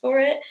use for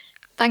it.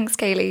 Thanks,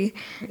 Kaylee.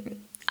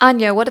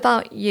 Anya, what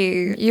about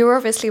you? You were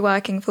obviously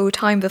working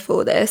full-time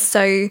before this,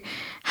 so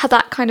had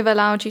that kind of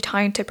allowed you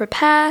time to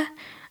prepare?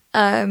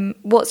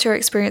 What's your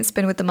experience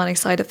been with the money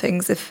side of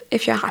things,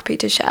 if you're happy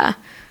to share?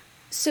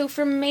 So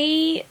for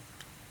me,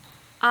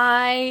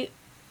 I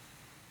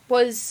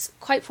was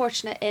quite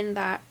fortunate in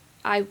that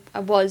I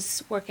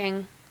was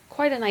working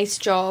quite a nice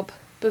job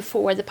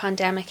before the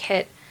pandemic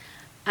hit,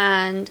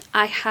 and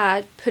I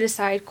had put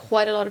aside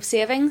quite a lot of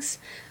savings,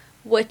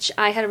 which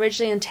I had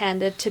originally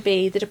intended to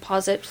be the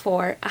deposit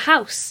for a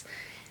house.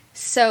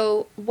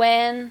 So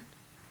when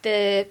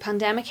the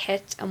pandemic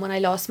hit and when I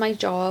lost my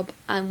job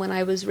and when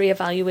I was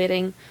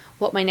reevaluating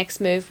what my next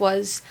move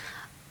was,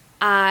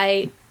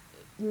 I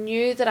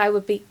knew that I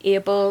would be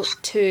able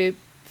to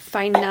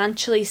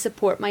financially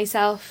support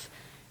myself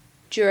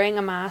during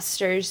a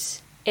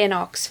master's in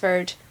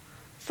Oxford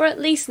for at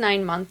least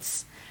 9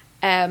 months,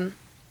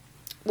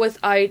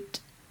 without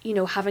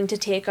having to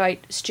take out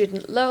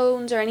student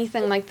loans or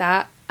anything like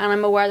that. And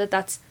I'm aware that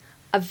that's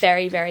a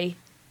very, very,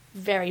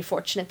 very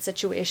fortunate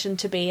situation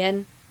to be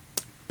in.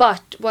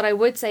 But what I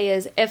would say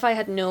is, if I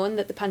had known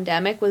that the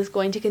pandemic was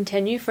going to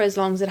continue for as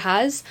long as it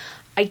has,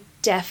 I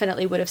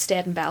definitely would have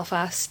stayed in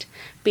Belfast,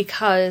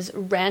 because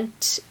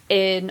rent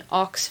in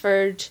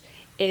Oxford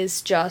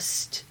is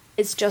just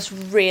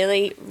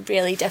really,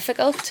 really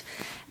difficult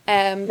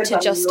to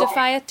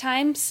justify at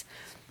times.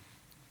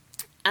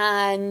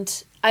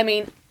 And I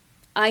mean,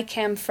 I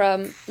came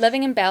from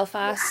living in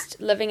Belfast,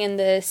 living in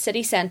the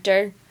city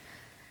centre,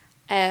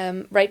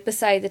 right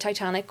beside the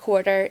Titanic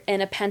Quarter, in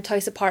a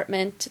penthouse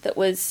apartment that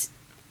was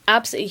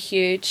absolutely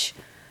huge,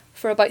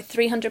 for about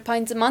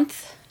 £300 a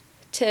month,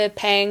 to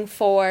paying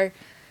for,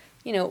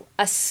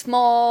 a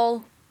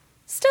small,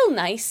 still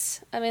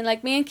nice. I mean,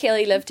 me and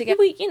Kaylee live together.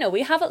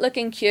 We have it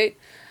looking cute,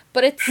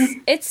 but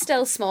it's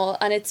still small,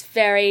 and it's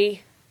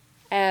very,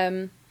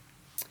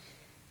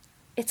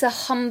 it's a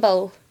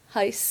humble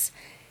house,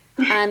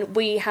 and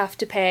we have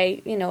to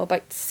pay,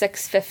 about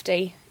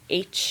 $650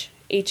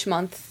 each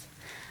month.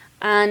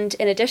 And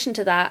in addition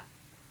to that,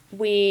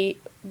 we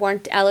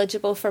weren't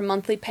eligible for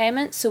monthly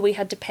payments, so we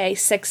had to pay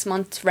 6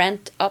 months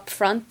rent up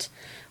front,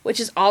 which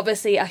is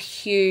obviously a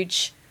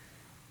huge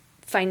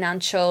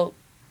financial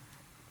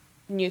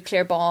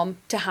nuclear bomb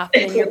to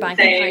happen in your bank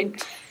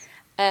account.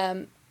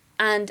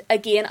 And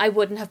again, I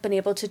wouldn't have been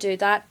able to do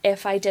that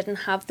if I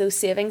didn't have those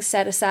savings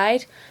set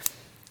aside.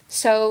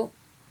 So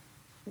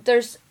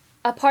there's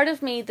a part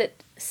of me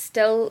that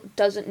still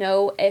doesn't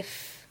know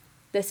if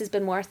this has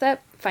been worth it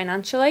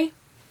financially,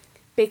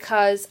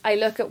 because I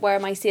look at where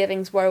my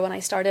savings were when I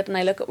started and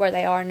I look at where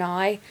they are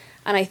now,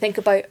 and I think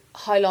about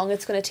how long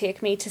it's going to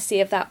take me to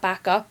save that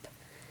back up.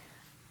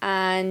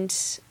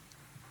 And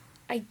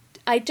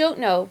I don't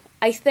know.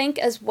 I think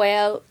as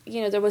well,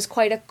 there was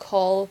quite a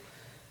call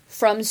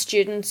from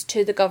students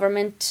to the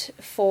government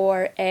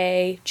for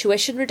a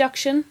tuition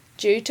reduction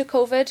due to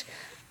COVID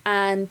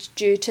and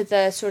due to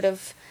the sort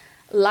of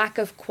lack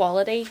of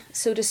quality,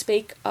 so to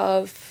speak,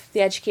 of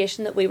the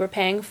education that we were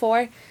paying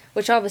for,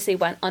 which obviously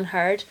went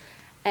unheard.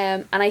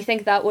 And I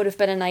think that would have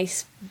been a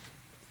nice,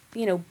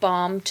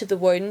 balm to the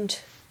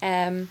wound.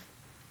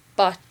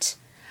 But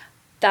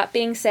that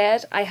being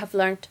said, I have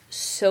learnt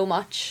so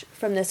much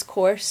from this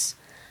course,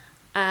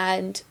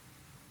 and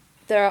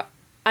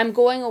I'm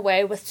going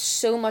away with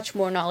so much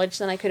more knowledge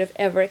than I could have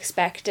ever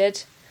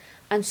expected,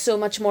 and so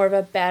much more of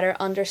a better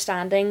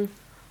understanding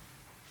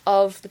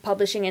of the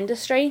publishing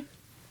industry.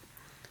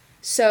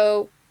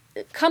 So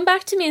come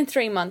back to me in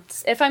 3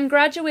 months. If I'm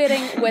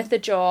graduating with a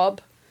job,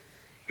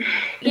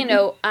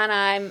 and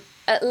I'm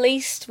at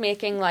least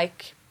making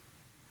like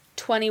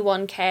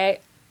 21k,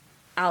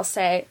 I'll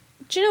say,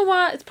 do you know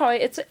what?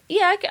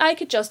 I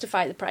could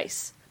justify the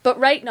price. But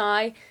right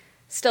now,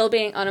 still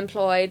being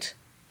unemployed,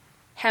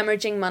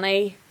 hemorrhaging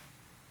money,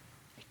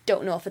 I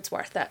don't know if it's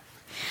worth it.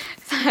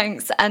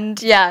 Thanks.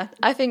 And yeah,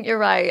 I think you're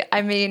right.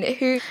 I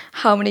mean,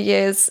 how many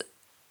years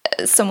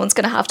someone's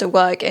going to have to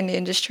work in the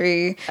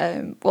industry,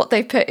 what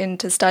they put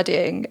into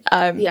studying.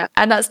 And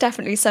that's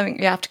definitely something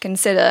you have to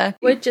consider.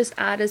 I would just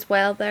add as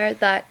well there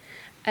that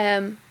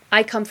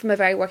I come from a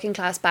very working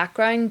class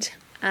background,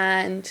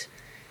 and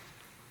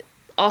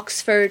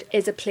Oxford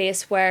is a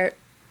place where,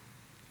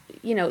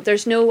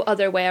 there's no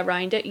other way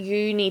around it.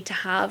 You need to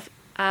have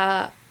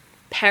a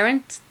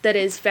parent that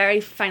is very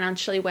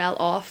financially well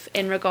off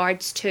in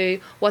regards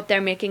to what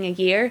they're making a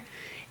year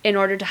in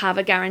order to have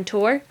a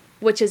guarantor,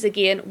 which is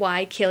again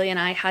why Kaylee and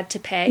I had to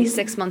pay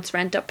 6 months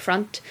rent up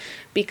front,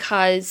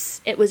 because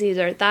it was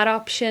either that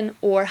option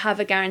or have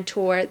a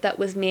guarantor that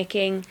was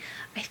making,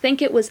 I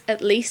think it was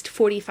at least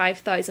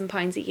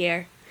 £45,000 a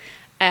year,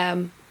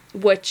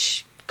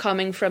 which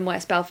coming from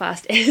West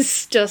Belfast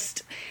is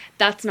just,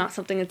 that's not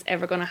something that's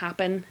ever going to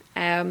happen.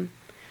 And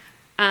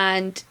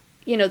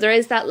there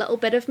is that little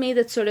bit of me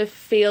that sort of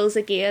feels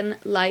again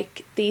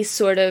like these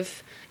sort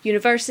of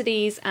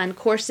universities and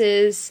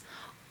courses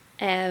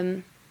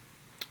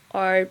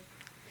are,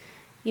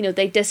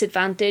 they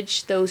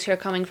disadvantage those who are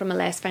coming from a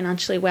less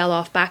financially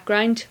well-off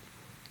background.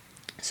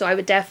 So I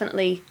would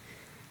definitely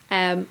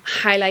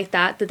highlight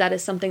that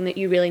is something that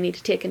you really need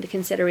to take into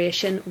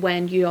consideration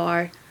when you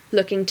are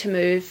looking to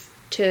move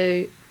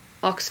to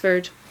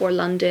Oxford or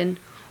London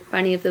or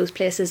any of those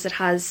places that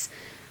has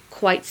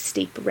quite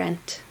steep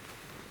rent.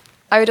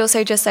 I would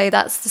also just say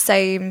that's the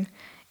same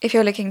if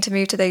you're looking to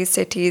move to those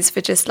cities for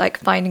just like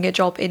finding a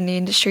job in the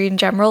industry in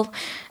general.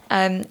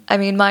 I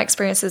mean, my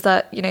experience is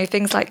that,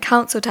 things like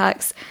council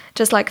tax,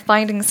 just like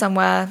finding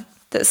somewhere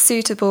that's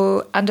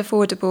suitable and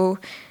affordable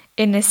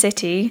in the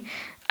city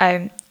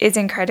is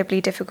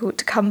incredibly difficult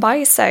to come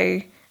by.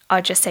 So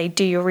I'd just say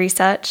do your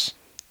research.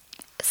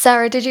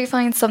 Sarah, did you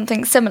find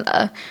something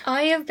similar?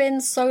 I have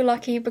been so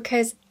lucky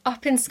because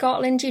up in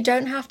Scotland you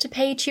don't have to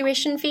pay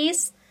tuition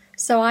fees.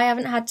 So I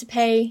haven't had to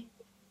pay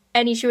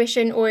any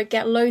tuition or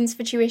get loans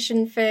for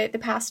tuition for the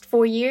past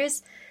 4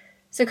 years.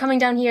 So coming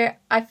down here,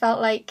 I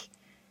felt like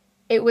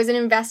it was an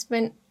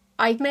investment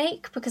I'd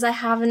make because I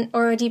haven't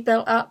already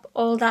built up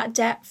all that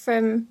debt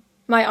from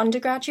my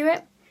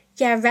undergraduate.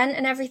 Yeah, rent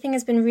and everything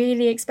has been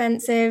really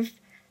expensive,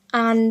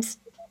 and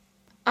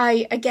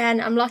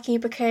I'm lucky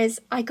because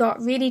I got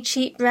really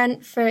cheap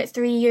rent for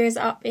 3 years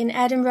up in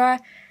Edinburgh,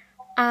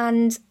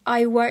 and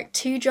I worked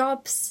 2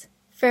 jobs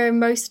for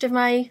most of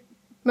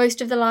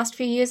the last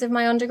few years of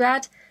my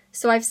undergrad.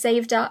 So I've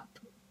saved up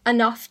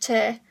enough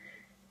to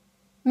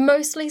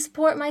mostly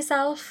support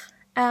myself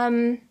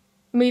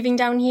moving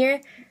down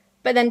here.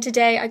 But then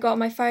today I got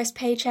my first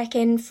paycheck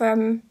in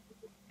from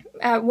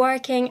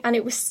working, and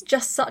it was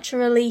just such a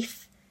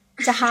relief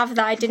to have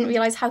that. I didn't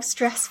realise how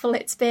stressful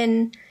it's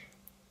been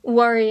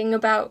worrying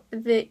about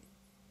the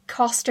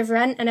cost of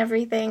rent and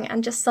everything,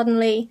 and just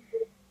suddenly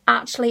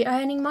actually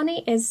earning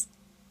money is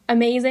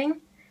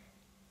amazing.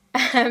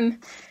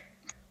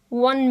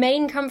 One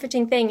main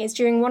comforting thing is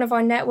during one of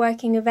our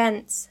networking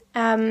events,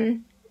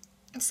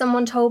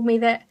 someone told me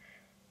that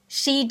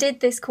she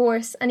did this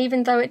course, and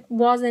even though it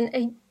wasn't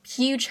a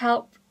huge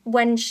help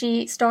when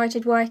she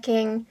started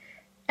working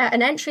at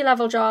an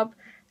entry-level job,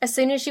 as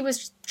soon as she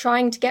was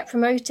trying to get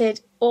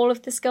promoted, all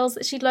of the skills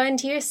that she'd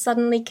learned here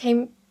suddenly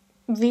came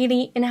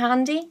really in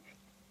handy,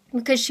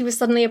 because she was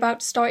suddenly about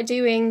to start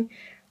doing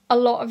a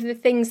lot of the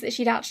things that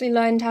she'd actually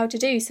learned how to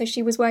do. So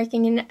she was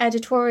working in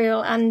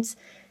editorial, and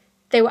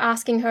they were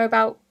asking her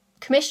about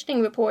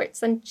commissioning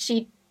reports, and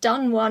she'd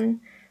done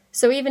one.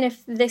 So even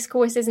if this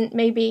course isn't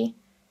maybe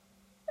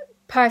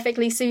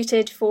perfectly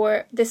suited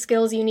for the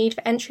skills you need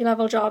for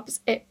entry-level jobs,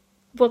 it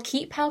will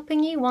keep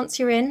helping you once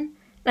you're in.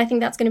 And I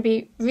think that's going to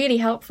be really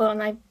helpful,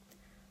 and I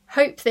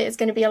hope that it's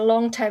going to be a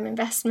long-term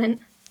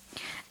investment.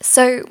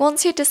 So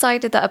once you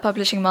decided that a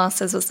publishing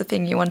master's was the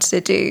thing you wanted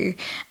to do,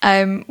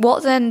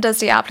 what then does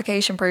the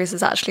application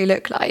process actually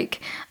look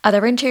like? Are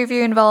there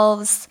interview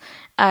involved?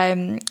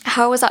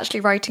 How was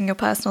actually writing your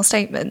personal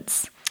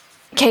statements?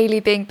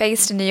 Kaylee, being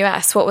based in the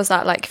US, what was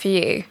that like for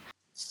you?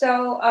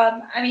 So,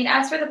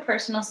 as for the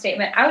personal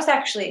statement, I was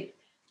actually,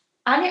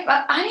 Anya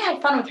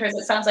had fun with hers.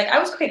 It sounds like I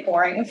was quite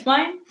boring with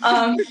mine.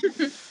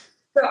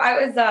 So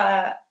I was,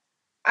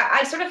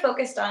 I sort of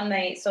focused on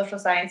my social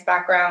science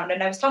background,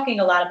 and I was talking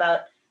a lot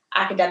about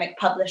academic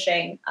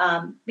publishing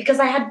because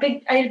I had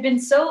been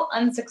so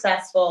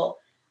unsuccessful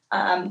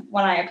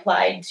when I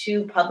applied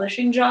to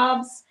publishing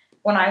jobs.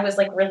 When I was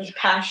like really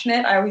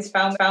passionate, I always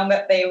found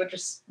that they would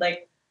just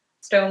like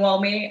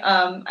stonewall me.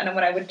 And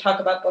when I would talk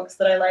about books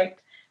that I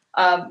liked,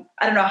 I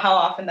don't know how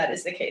often that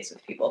is the case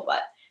with people,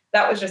 but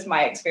that was just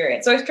my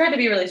experience. So I tried to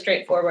be really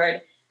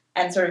straightforward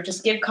and sort of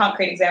just give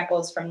concrete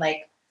examples from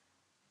like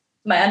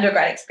my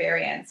undergrad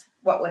experience,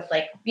 what with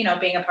like,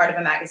 being a part of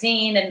a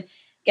magazine and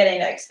getting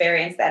to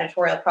experience the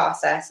editorial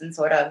process, and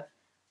sort of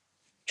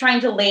trying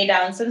to lay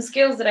down some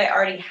skills that I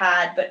already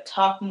had, but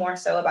talk more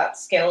so about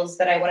skills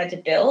that I wanted to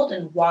build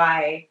and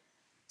why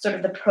sort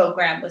of the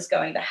program was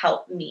going to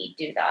help me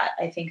do that.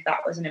 I think that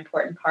was an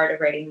important part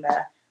of writing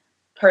the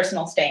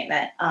personal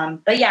statement.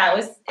 But yeah,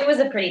 it was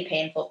a pretty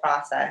painful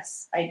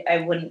process.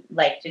 I wouldn't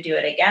like to do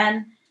it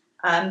again.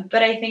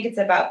 But I think it's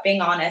about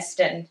being honest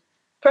and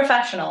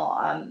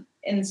professional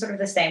in sort of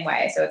the same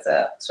way. So it's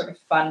a sort of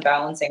fun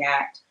balancing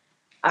act.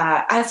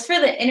 As for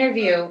the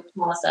interview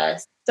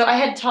process, so I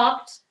had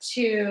talked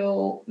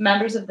to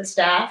members of the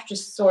staff,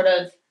 just sort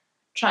of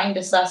trying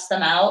to suss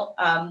them out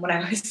when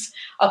I was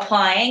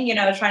applying,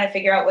 trying to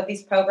figure out what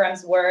these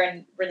programs were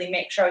and really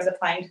make sure I was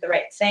applying to the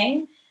right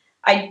thing.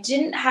 I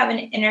didn't have an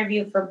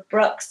interview for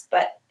Brooks,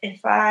 but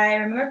if I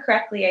remember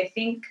correctly, I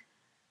think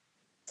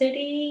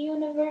City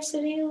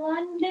University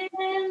London,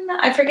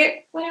 I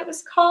forget what it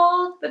was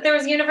called, but there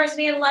was a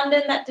university in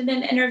London that did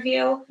an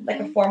interview, like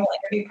a formal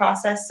interview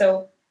process.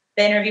 So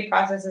the interview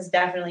process is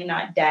definitely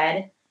not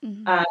dead.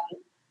 Mm-hmm.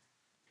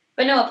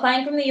 But no,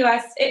 applying from the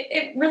US,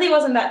 it really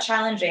wasn't that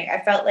challenging. I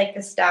felt like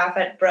the staff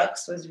at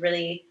Brooks was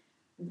really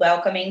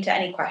welcoming to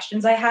any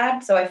questions I had.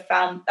 So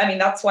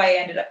that's why I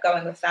ended up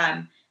going with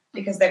them,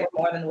 because they were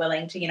more than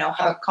willing to,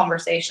 have a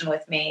conversation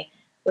with me,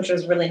 which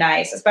was really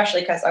nice,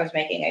 especially because I was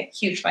making a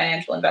huge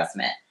financial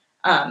investment.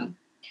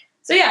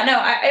 So yeah, no,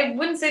 I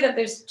wouldn't say that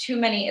there's too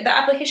many. The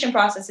application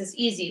process is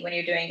easy when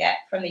you're doing it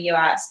from the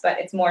US, but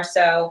it's more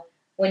so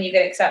when you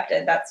get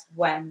accepted, that's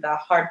when the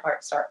hard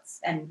part starts,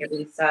 and your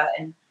visa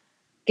and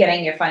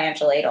getting your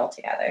financial aid all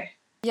together.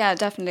 Yeah,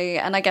 definitely.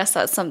 And I guess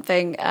that's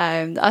something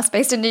us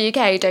based in the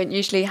UK don't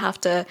usually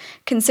have to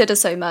consider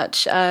so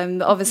much.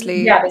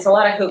 Obviously. Yeah, there's a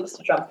lot of hoops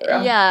to jump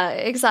through. Yeah,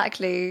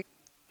 exactly.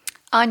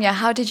 Anya,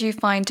 how did you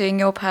find doing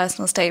your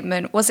personal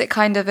statement? Was it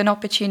kind of an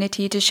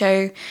opportunity to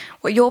show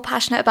what you're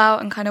passionate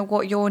about and kind of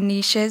what your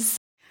niche is?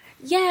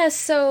 Yeah,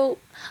 so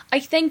I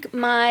think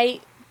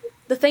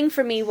the thing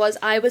for me was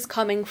I was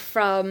coming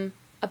from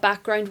a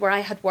background where I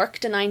had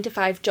worked a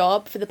 9-to-5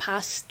 job for the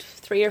past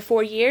 3 or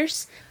 4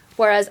 years.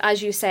 Whereas,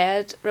 as you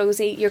said,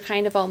 Rosie, you're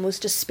kind of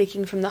almost just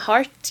speaking from the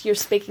heart. You're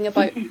speaking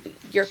about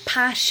your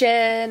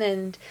passion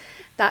and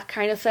that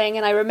kind of thing.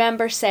 And I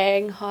remember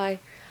saying how,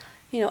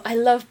 I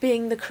love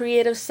being the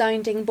creative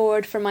sounding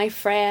board for my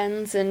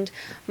friends, and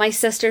my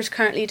sister's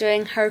currently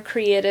doing her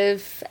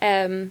creative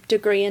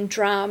degree in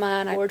drama,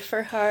 and I worked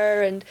for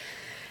her, and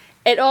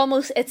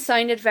it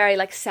sounded very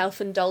like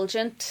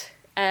self-indulgent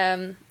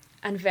and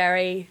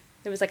very,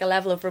 there was like a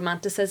level of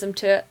romanticism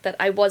to it that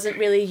I wasn't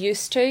really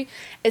used to,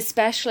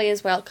 especially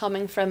as well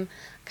coming from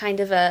kind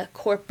of a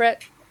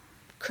corporate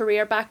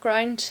career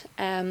background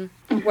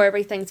where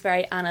everything's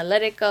very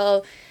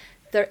analytical.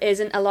 There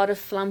isn't a lot of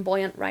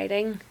flamboyant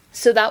writing.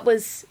 So that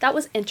was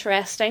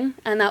interesting,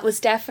 and that was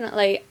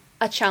definitely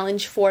a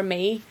challenge for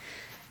me,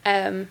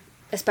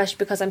 especially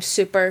because I'm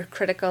super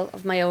critical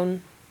of my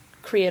own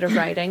creative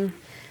writing.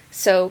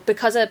 So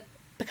because a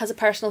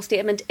personal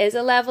statement is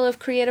a level of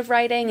creative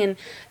writing, and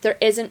there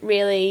isn't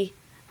really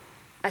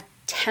a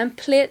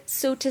template,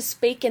 so to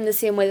speak, in the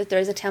same way that there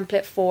is a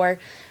template for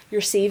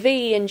your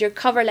CV and your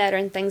cover letter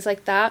and things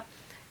like that,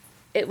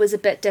 it was a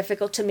bit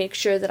difficult to make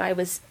sure that I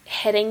was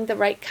hitting the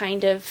right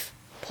kind of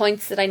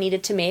points that I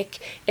needed to make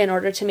in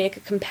order to make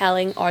a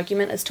compelling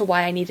argument as to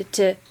why I needed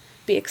to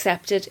be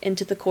accepted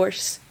into the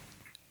course.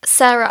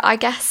 Sarah, I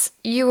guess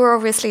you were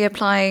obviously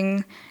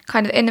applying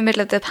kind of in the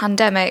middle of the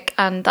pandemic,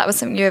 and that was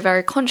something you were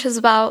very conscious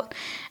about.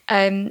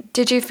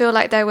 Did you feel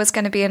like there was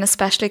going to be an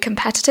especially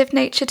competitive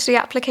nature to the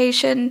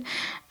application?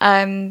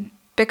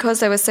 Because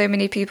there were so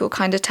many people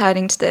kind of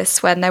turning to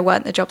this when there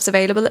weren't the jobs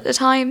available at the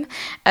time.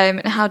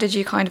 And how did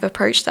you kind of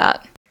approach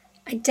that?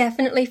 I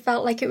definitely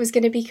felt like it was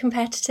going to be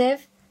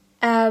competitive.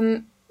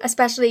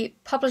 Especially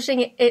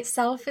publishing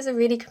itself is a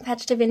really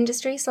competitive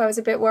industry, so I was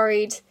a bit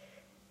worried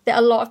that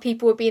a lot of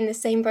people would be in the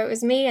same boat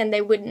as me,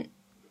 and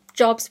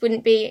jobs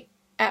wouldn't be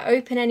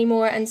open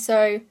anymore, and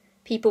so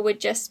people would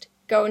just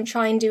go and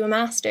try and do a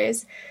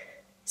master's.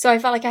 So I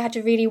felt like I had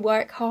to really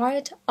work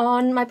hard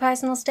on my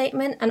personal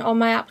statement and on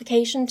my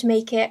application to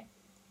make it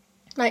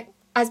like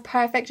as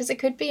perfect as it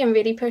could be, and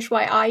really push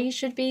why I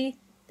should be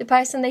the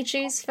person they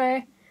choose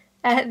for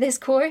this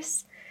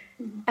course,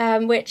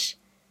 which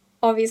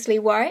obviously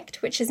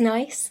worked, which is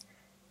nice.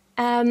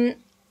 So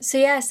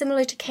yeah,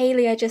 similar to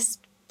Kaylee, I just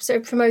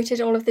sort of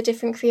promoted all of the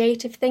different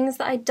creative things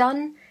that I'd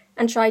done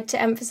and tried to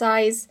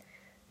emphasise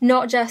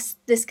not just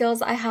the skills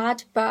that I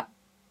had, but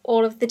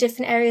all of the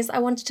different areas I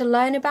wanted to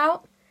learn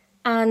about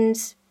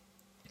and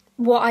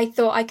what I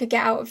thought I could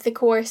get out of the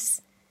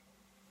course,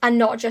 and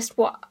not just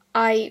what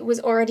I was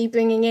already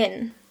bringing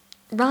in.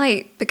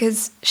 Right,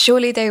 because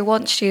surely they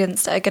want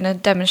students that are going to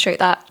demonstrate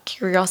that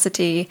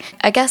curiosity.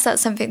 I guess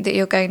that's something that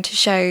you're going to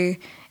show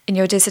in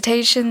your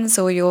dissertations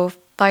or your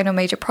final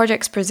major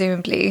projects,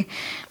 presumably.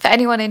 For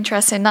anyone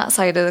interested in that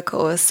side of the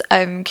course,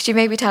 could you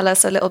maybe tell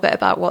us a little bit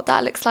about what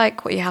that looks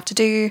like, what you have to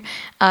do,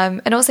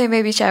 and also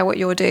maybe share what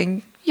you're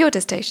doing your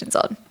dissertations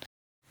on?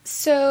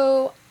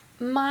 So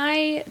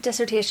my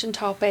dissertation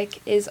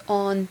topic is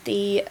on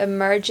the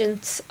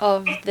emergence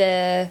of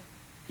the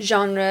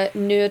genre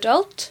new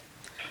adult,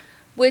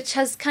 which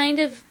has kind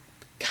of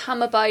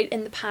come about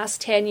in the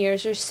past 10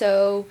 years or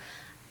so,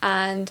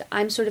 and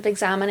I'm sort of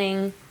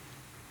examining,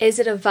 is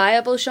it a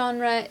viable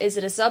genre, is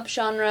it a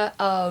subgenre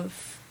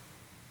of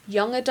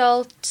young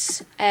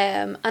adult,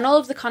 and all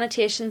of the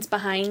connotations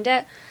behind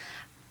it.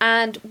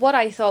 And what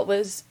I thought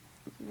was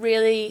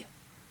really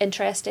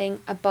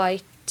interesting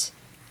about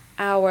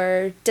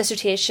our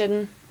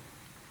dissertation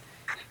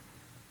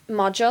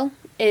module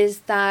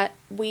is that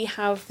we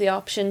have the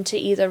option to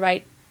either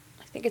write,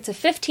 I think it's a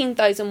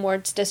 15,000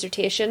 words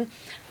dissertation,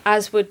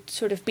 as would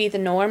sort of be the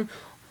norm,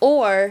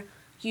 or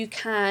you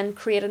can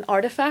create an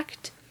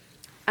artifact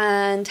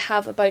and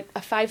have about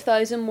a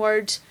 5,000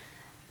 word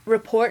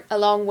report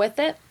along with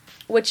it,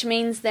 which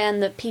means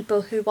then that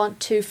people who want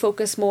to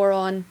focus more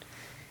on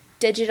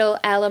digital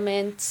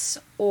elements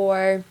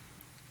or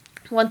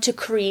want to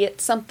create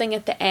something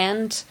at the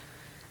end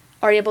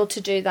are able to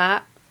do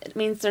that. It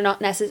means we're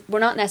not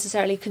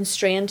necessarily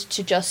constrained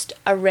to just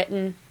a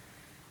written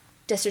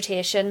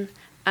dissertation.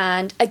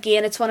 And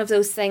again, it's one of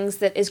those things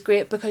that is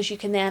great because you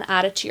can then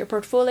add it to your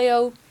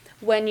portfolio.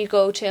 When you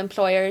go to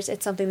employers,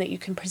 it's something that you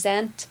can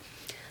present.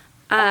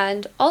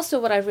 And also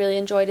what I've really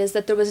enjoyed is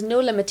that there was no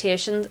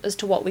limitations as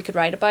to what we could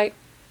write about.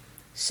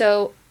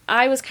 So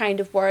I was kind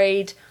of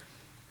worried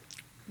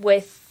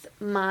with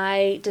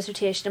my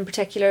dissertation in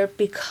particular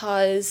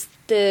because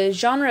the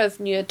genre of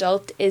new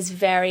adult is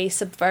very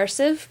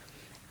subversive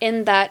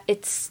in that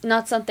it's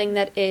not something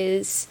that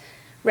is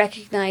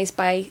recognised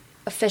by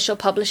official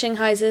publishing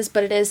houses,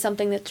 but it is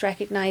something that's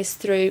recognised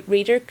through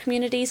reader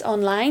communities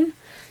online.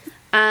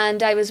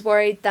 And I was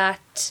worried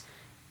that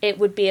it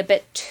would be a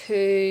bit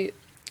too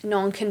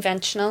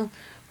non-conventional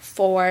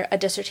for a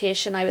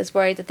dissertation. I was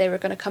worried that they were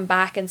going to come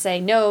back and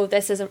say, no,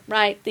 this isn't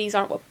right,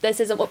 this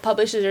isn't what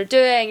publishers are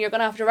doing, you're going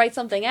to have to write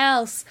something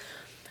else.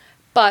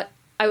 But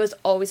I was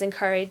always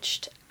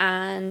encouraged,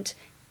 and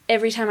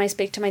every time I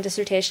speak to my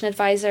dissertation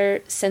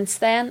advisor since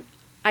then,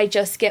 I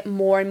just get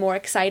more and more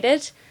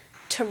excited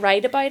to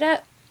write about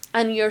it.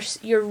 And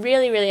you're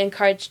really, really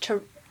encouraged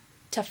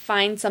to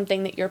find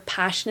something that you're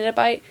passionate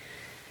about,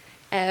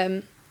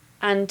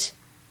 and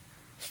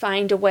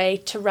find a way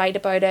to write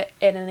about it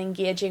in an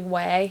engaging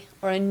way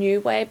or a new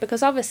way,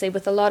 because obviously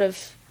with a lot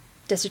of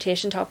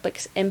dissertation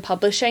topics in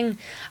publishing,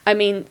 I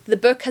mean, the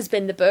book has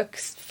been the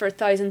books for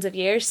thousands of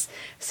years,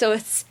 so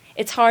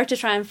it's hard to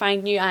try and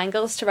find new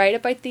angles to write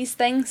about these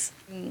things.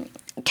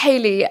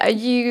 Kaylee, are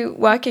you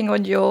working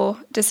on your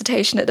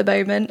dissertation at the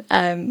moment?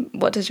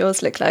 What does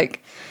yours look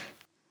like?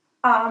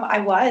 I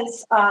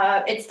was.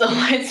 It's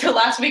the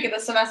last week of the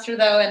semester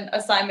though, and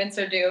assignments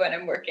are due, and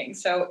I'm working,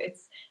 so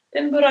it's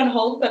been put on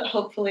hold. But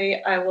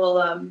hopefully, I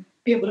will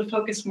be able to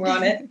focus more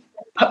on it in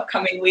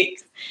upcoming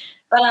weeks.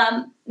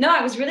 But no,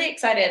 I was really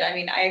excited. I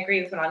mean, I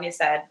agree with what Anya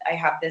said. I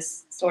have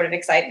this sort of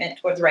excitement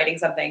towards writing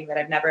something that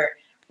I've never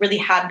really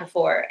had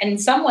before, and in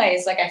some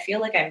ways, like I feel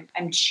like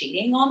I'm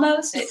cheating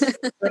almost. It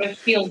sort of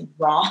feels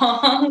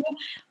wrong.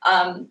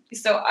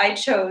 So I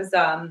chose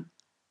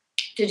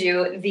to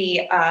do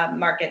the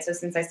market. So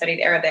since I studied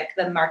Arabic,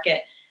 the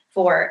market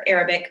for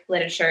Arabic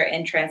literature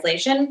and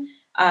translation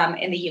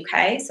in the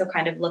UK. So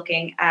kind of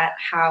looking at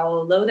how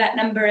low that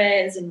number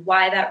is and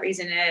why that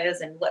reason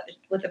is and what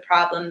the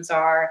problems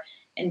are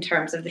in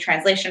terms of the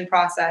translation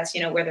process,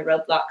 where the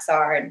roadblocks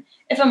are and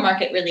if a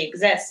market really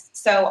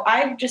exists. So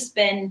I've just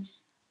been,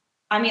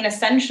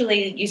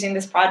 essentially using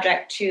this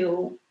project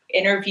to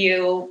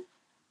interview,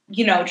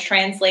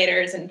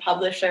 translators and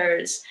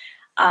publishers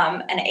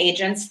and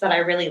agents that I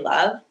really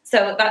love.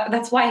 So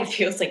that's why it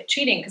feels like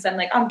cheating, because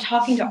I'm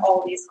talking to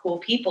all these cool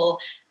people.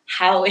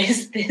 How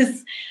is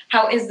this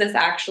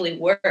actually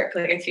work?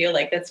 I feel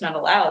like that's not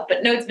allowed.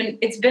 But no,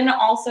 it's been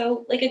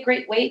also a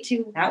great way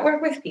to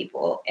network with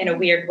people in a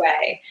weird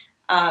way.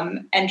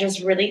 And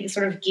just really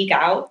sort of geek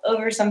out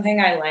over something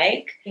I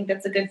like. I think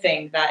that's a good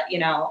thing that,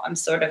 I'm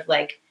sort of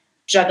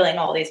juggling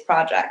all these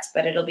projects,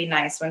 but it'll be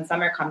nice when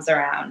summer comes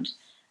around.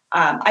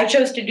 I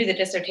chose to do the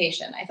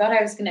dissertation. I thought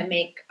I was going to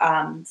make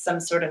some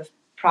sort of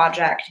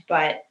project,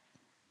 but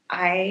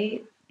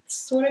I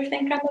sort of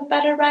think I'm a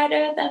better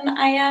writer than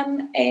I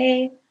am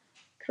a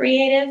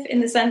creative, in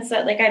the sense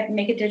that I'd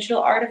make a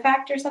digital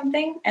artifact or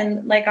something.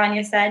 And like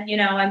Anya said,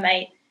 I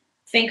might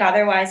think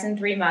otherwise in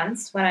 3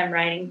 months when I'm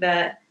writing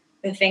the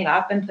thing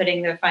up and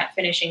putting the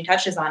finishing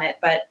touches on it.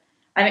 But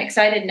I'm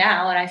excited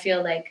now, and I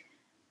feel like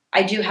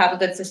I do have a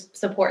good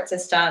support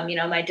system.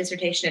 My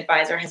dissertation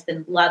advisor has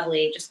been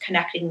lovely, just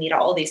connecting me to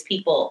all these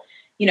people,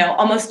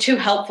 almost too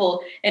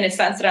helpful in a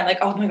sense that I'm like,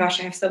 oh my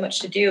gosh, I have so much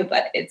to do.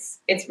 But it's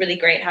really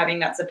great having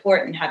that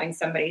support and having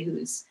somebody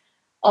who's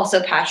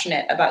also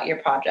passionate about your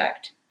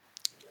project.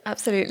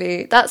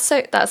 Absolutely. That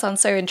sounds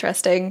so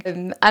interesting.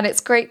 And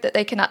it's great that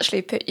they can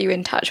actually put you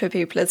in touch with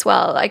people as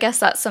well. I guess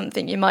that's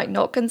something you might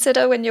not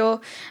consider when you're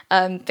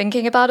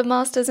thinking about a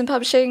master's in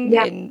publishing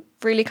in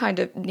really kind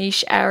of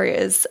niche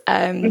areas.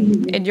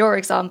 In your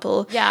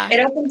example. Yeah. It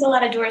opens a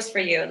lot of doors for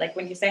you.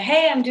 When you say,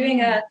 hey, I'm doing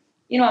a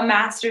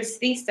master's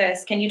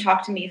thesis, can you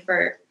talk to me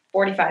for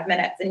 45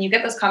 minutes? And you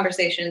get those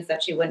conversations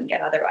that you wouldn't get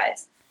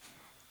otherwise.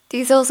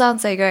 These all sound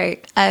so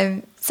great.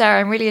 Sarah,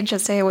 I'm really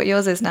interested to hear what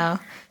yours is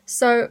now.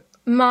 So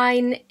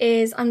mine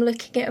is, I'm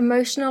looking at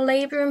emotional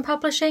labour in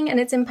publishing and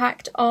its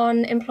impact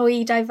on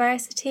employee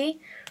diversity,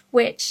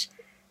 which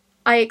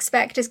I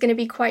expect is going to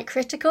be quite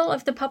critical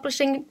of the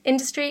publishing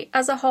industry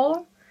as a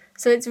whole.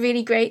 So it's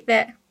really great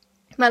that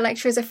my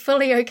lecturers are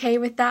fully okay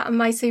with that, and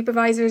my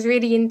supervisor is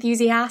really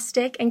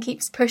enthusiastic and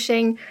keeps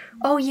pushing,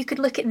 oh, you could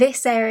look at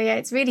this area,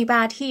 it's really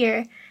bad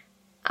here.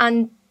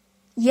 And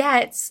yeah,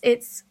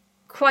 it's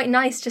quite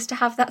nice just to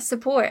have that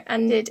support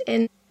and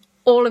in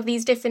all of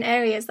these different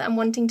areas that I'm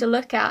wanting to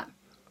look at.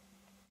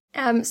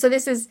 So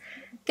this is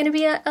going to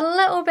be a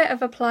little bit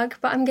of a plug,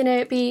 but I'm going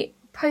to be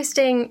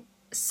posting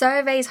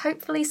surveys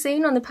hopefully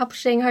soon on the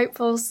Publishing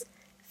Hopefuls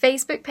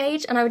Facebook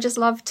page, and I would just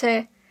love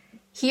to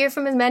hear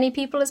from as many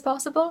people as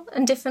possible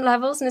on different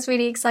levels, and it's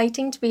really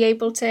exciting to be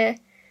able to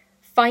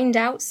find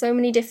out so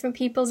many different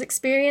people's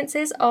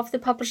experiences of the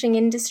publishing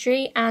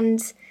industry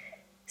and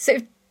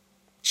sort of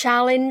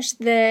challenge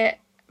the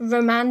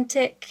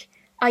romantic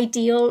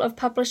ideal of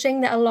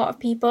publishing that a lot of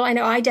people, I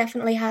know I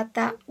definitely had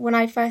that when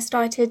I first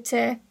started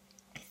to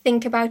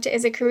think about it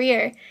as a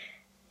career,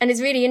 and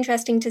it's really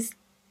interesting to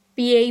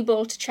be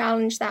able to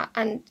challenge that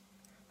and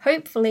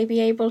hopefully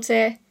be able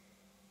to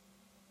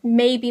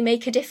maybe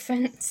make a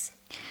difference.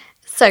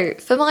 So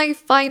for my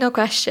final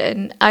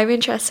question, I'm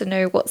interested to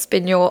know what's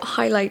been your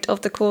highlight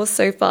of the course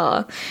so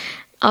far.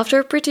 After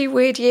a pretty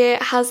weird year,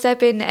 has there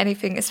been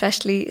anything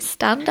especially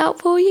stand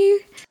out for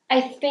you? I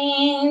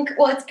think,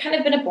 it's kind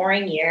of been a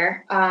boring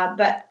year,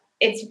 but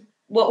it's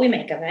what we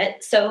make of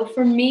it. So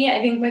for me, I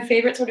think my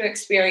favorite sort of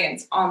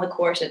experience on the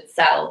course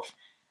itself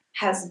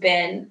has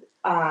been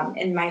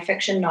in my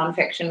fiction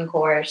nonfiction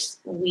course.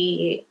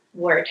 We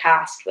were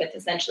tasked with,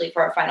 essentially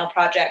for our final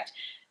project,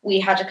 we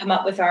had to come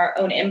up with our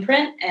own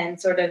imprint and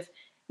sort of,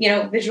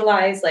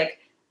 visualize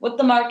what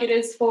the market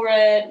is for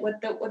it,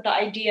 what the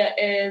idea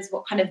is,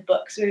 what kind of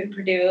books we would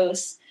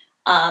produce,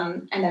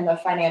 and then the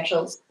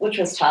financials, which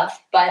was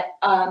tough. But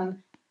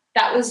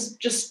that was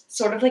just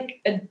sort of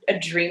a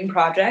dream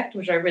project,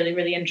 which I really,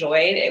 really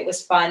enjoyed. It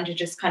was fun to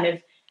just kind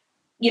of,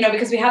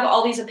 because we have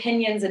all these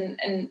opinions,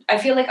 and I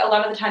feel like a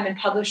lot of the time in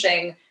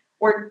publishing,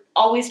 we're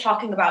always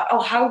talking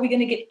about, how are we going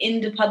to get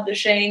into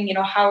publishing?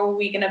 How are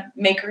we going to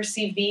make our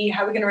CV?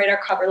 How are we going to write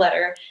our cover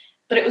letter?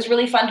 But it was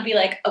really fun to be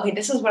like, okay,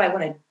 this is what I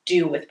want to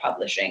do with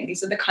publishing.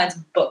 These are the kinds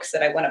of books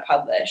that I want to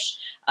publish.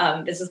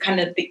 This is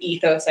kind of the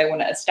ethos I want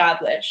to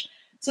establish.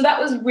 So that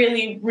was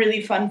really,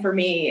 really fun for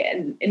me,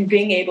 and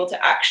being able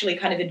to actually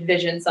kind of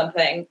envision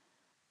something,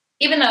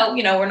 even though,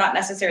 we're not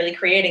necessarily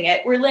creating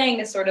it, we're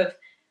laying a sort of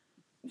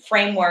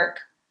framework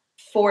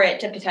for it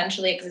to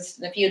potentially exist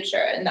in the future.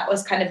 And that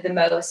was kind of the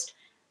most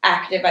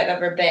active I've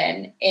ever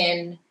been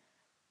in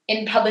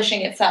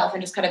publishing itself,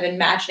 and just kind of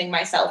imagining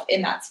myself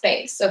in that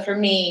space. So for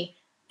me,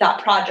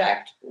 that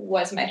project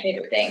was my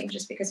favorite thing,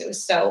 just because it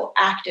was so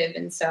active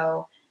and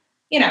so,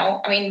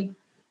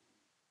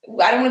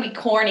 I don't want to be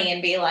corny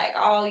and be like,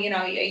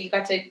 you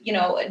got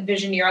to,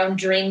 envision your own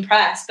dream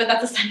press, but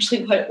that's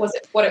essentially what it was.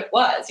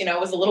 It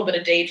was a little bit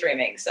of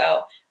daydreaming.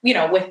 So,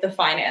 with the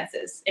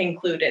finances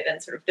included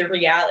and sort of the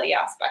reality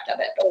aspect of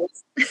it. But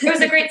it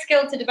was a great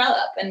skill to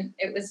develop, and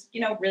it was,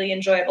 really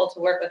enjoyable to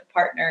work with a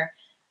partner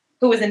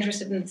who was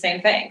interested in the same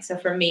thing. So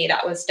for me,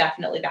 that was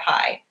definitely the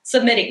high.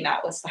 Submitting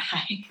that was the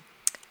high.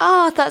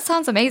 Oh, that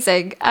sounds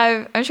amazing.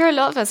 I'm sure a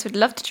lot of us would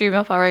love to dream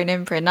up our own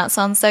imprint. That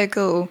sounds so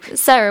cool.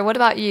 Sarah, what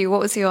about you?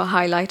 What was your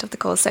highlight of the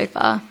course so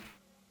far?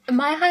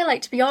 My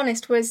highlight, to be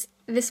honest, was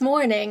this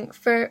morning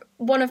for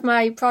one of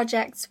my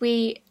projects.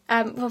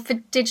 For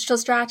digital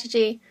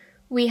strategy,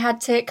 we had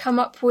to come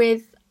up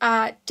with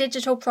a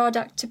digital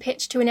product to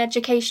pitch to an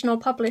educational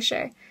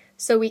publisher.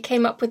 So we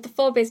came up with the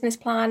full business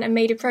plan and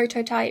made a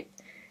prototype.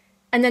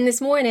 And then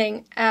this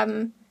morning,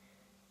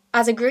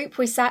 as a group,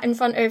 we sat in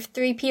front of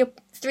three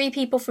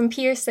people from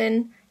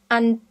Pearson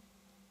and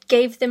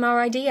gave them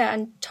our idea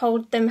and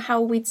told them how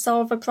we'd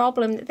solve a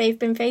problem that they've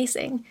been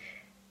facing.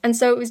 And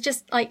so it was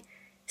just like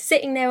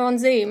sitting there on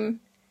Zoom,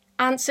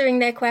 answering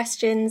their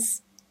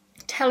questions,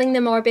 telling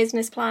them our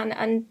business plan,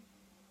 and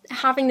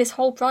having this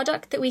whole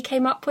product that we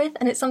came up with.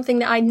 And it's something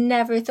that I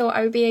never thought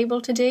I would be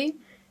able to do.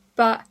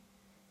 But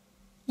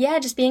yeah,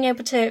 just being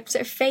able to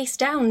sort of face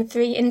down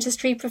 3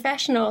 industry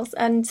professionals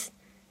and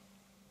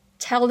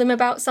tell them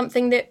about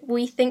something that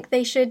we think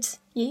they should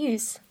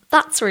use.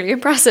 That's really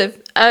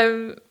impressive.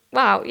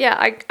 Wow, yeah,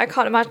 I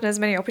can't imagine there's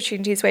many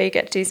opportunities where you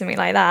get to do something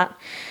like that.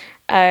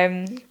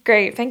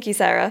 Great, thank you,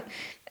 Sarah.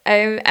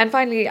 And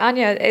finally,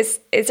 Anya, is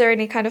there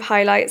any kind of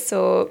highlights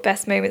or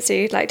best moments that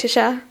you'd like to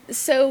share?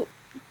 So,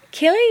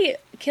 Kaylee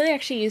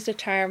actually used a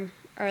term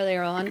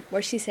earlier on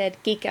where she said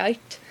geek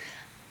out.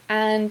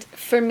 And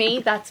for me,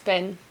 that's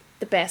been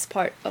the best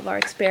part of our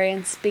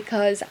experience,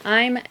 because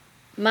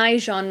my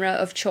genre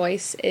of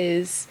choice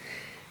is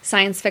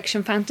science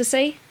fiction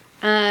fantasy.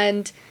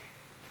 And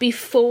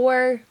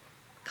before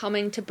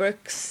coming to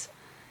Brooks,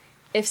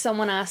 if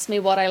someone asked me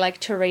what I like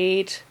to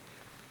read,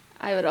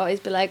 I would always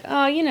be like,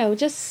 oh,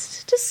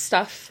 just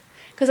stuff.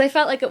 Because I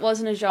felt like it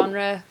wasn't a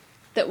genre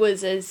that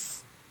was as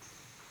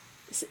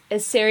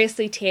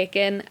seriously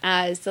taken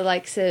as the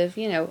likes of,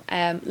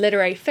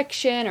 literary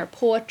fiction or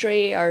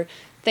poetry or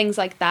things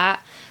like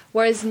that.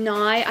 Whereas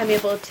now I'm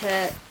able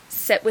to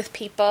sit with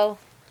people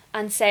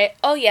and say,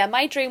 oh yeah,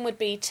 my dream would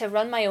be to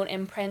run my own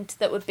imprint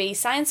that would be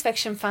science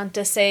fiction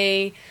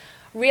fantasy,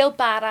 real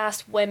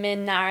badass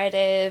women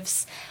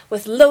narratives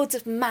with loads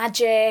of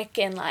magic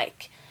and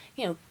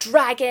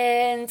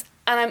dragons.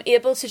 And I'm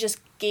able to just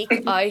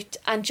geek out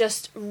and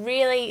just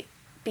really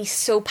be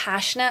so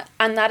passionate,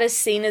 and that is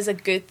seen as a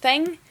good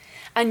thing,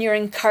 and you're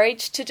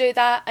encouraged to do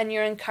that, and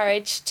you're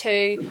encouraged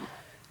to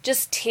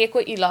just take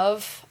what you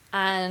love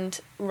and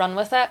run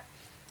with it.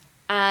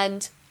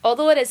 And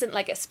although it isn't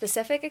like a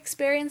specific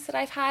experience that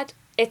I've had,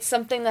 it's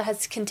something that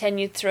has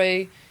continued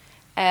through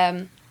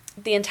the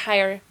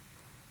entire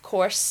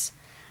course.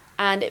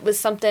 And it was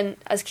something,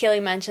 as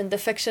Kaylee mentioned, the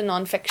fiction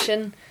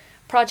non-fiction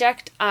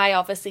project, I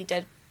obviously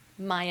did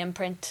my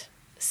imprint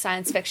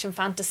science fiction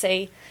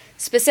fantasy,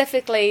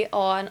 specifically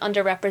on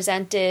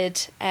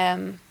underrepresented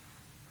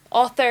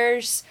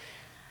authors,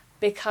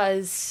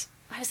 because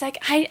I was like,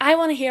 I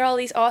want to hear all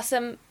these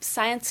awesome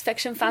science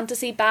fiction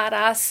fantasy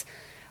badass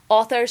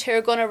authors who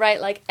are going to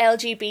write like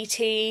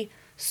LGBT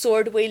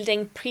sword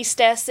wielding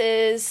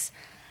priestesses,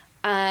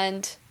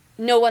 and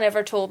no one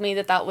ever told me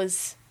that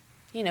was,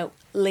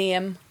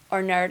 lame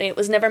or nerdy. It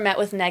was never met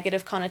with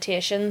negative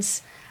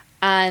connotations,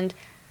 and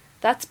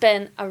that's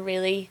been a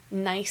really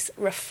nice,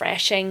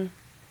 refreshing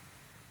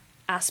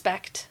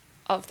aspect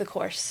of the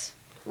course.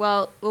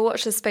 Well, we'll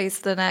watch the space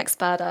for the next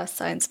badass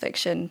science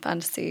fiction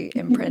fantasy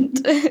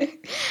imprint.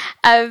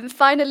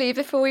 Finally,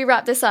 before we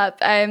wrap this up,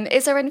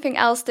 is there anything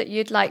else that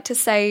you'd like to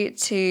say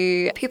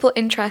to people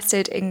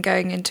interested in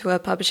going into a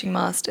publishing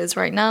master's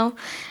right now?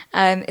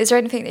 Is there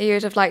anything that you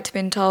would have liked to have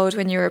been told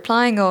when you were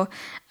applying or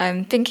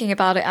thinking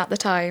about it at the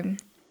time?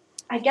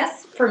 I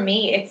guess for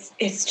me,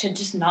 it's to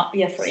just not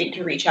be afraid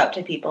to reach out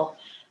to people.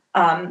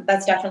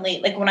 That's definitely,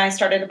 like, when I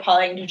started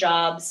applying to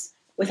jobs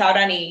without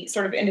any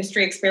sort of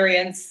industry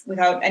experience,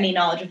 without any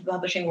knowledge of the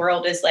publishing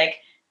world, is like,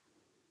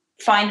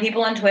 find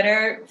people on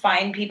Twitter,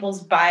 find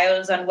people's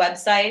bios on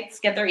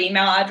websites, get their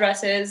email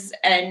addresses,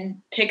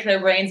 and pick their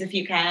brains if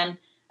you can.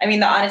 I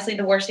mean, honestly,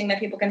 the worst thing that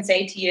people can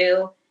say to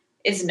you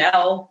is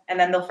no, and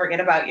then they'll forget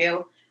about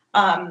you.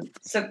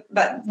 So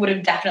that would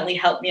have definitely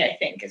helped me, I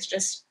think, is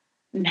just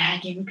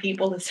nagging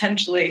people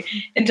essentially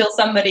until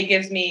somebody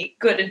gives me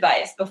good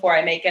advice before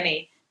I make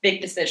any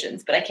big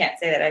decisions. But I can't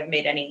say that I've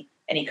made any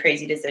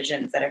crazy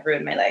decisions that have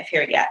ruined my life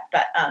here yet.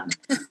 But I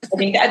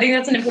think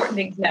that's an important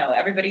thing to know.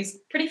 Everybody's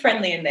pretty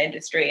friendly in the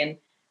industry, and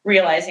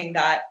realizing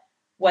that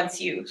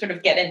once you sort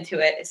of get into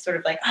it, it's sort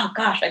of like, oh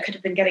gosh, I could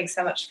have been getting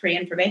so much free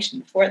information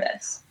before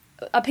this.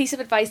 A piece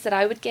of advice that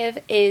I would give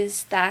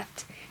is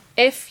that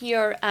if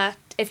you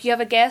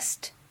have a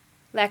guest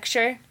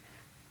lecturer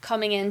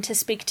coming in to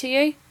speak to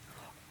you,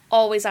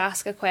 always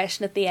ask a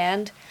question at the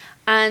end,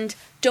 and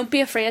don't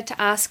be afraid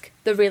to ask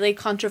the really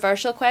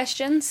controversial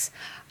questions.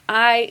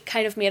 I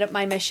kind of made it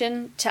my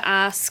mission to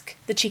ask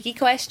the cheeky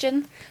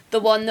question, the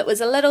one that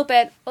was a little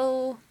bit,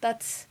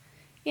 that's,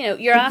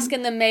 you're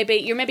asking them,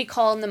 you're maybe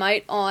calling them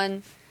out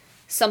on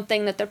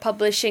something that their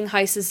publishing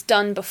house has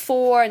done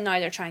before and now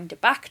they're trying to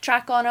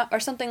backtrack on it or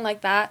something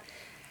like that,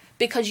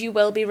 because you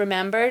will be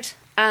remembered.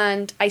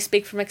 And I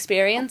speak from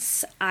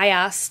experience. I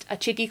asked a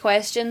cheeky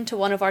question to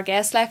one of our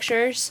guest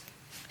lecturers.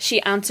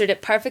 She answered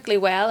it perfectly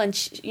well, and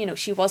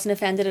she wasn't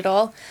offended at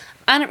all.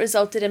 And it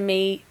resulted in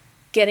me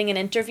getting an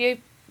interview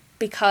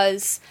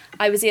because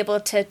I was able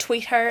to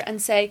tweet her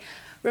and say,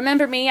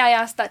 "Remember me, I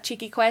asked that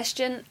cheeky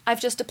question.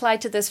 I've just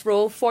applied to this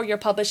role for your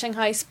publishing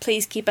house.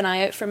 Please keep an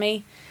eye out for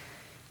me."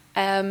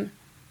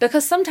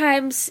 Because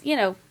sometimes,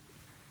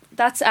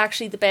 that's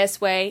actually the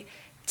best way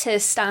to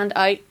stand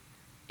out,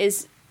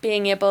 is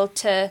being able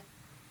to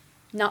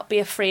not be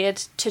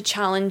afraid to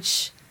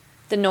challenge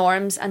the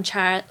norms and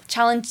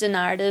challenge the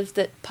narrative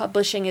that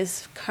publishing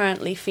is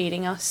currently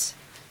feeding us.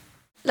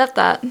 Love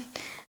that.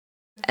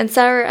 And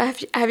Sarah,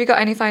 have you got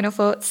any final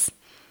thoughts?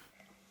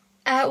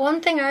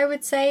 One thing I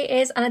would say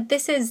is, and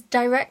this is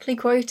directly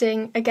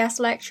quoting a guest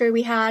lecturer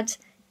we had,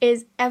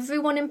 is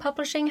everyone in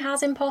publishing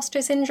has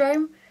imposter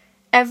syndrome.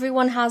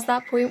 Everyone has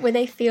that point where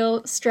they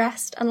feel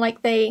stressed and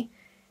like they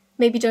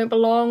maybe don't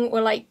belong,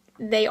 or like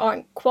they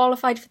aren't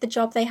qualified for the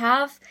job they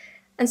have.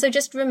 And so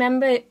just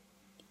remember,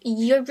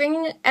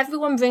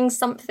 everyone brings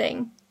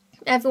something.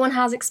 Everyone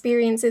has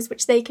experiences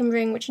which they can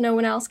bring, which no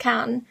one else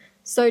can.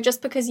 So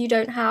just because you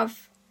don't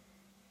have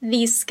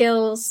these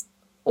skills,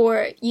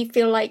 or you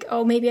feel like,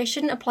 oh, maybe I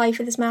shouldn't apply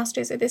for this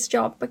master's or this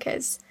job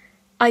because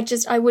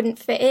I wouldn't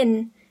fit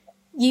in.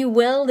 You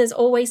will. There's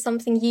always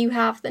something you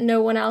have that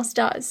no one else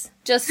does.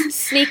 Just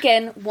sneak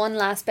in one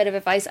last bit of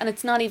advice, and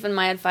it's not even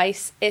my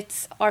advice.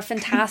 It's our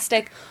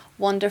fantastic,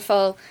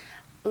 wonderful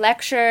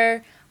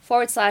lecturer /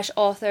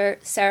 author,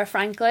 Sarah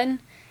Franklin.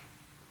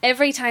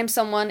 Every time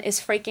someone is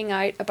freaking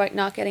out about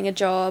not getting a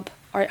job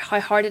or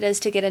how hard it is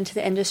to get into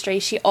the industry,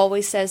 she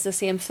always says the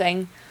same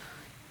thing.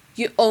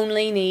 You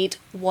only need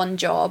one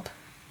job.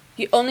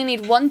 You only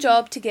need one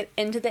job to get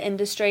into the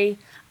industry,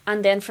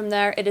 and then from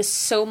there it is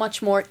so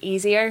much more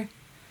easier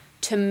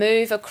to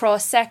move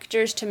across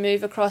sectors, to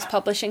move across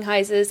publishing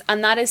houses.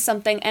 And that is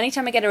something,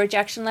 anytime I get a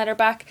rejection letter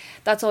back,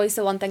 that's always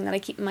the one thing that I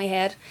keep in my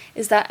head,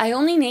 is that I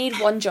only need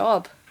one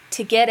job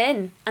to get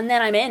in, and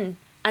then I'm in,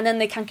 and then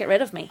they can't get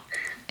rid of me.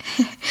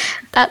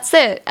 That's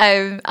it.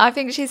 I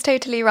think she's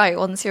totally right.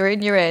 Once you're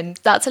in, you're in.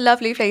 That's a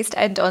lovely place to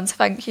end on, so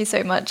thank you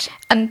so much.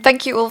 And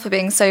thank you all for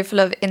being so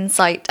full of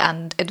insight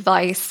and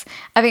advice.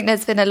 I think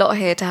there's been a lot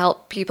here to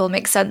help people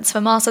make sense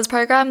for master's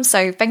programmes,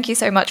 so thank you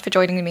so much for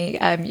joining me.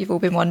 You've all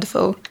been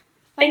wonderful.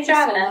 Thanks for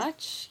having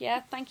us.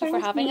 Yeah, thank you for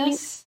having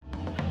us.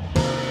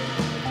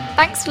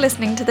 Thanks for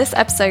listening to this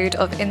episode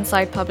of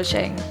Inside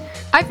Publishing.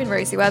 I've been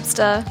Rosie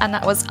Webster, and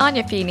that was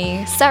Anya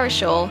Feeney, Sarah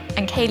Shaw,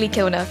 and Kaylee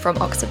Kilner from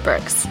Oxford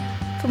Brookes.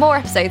 For more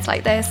episodes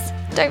like this,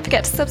 don't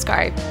forget to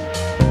subscribe.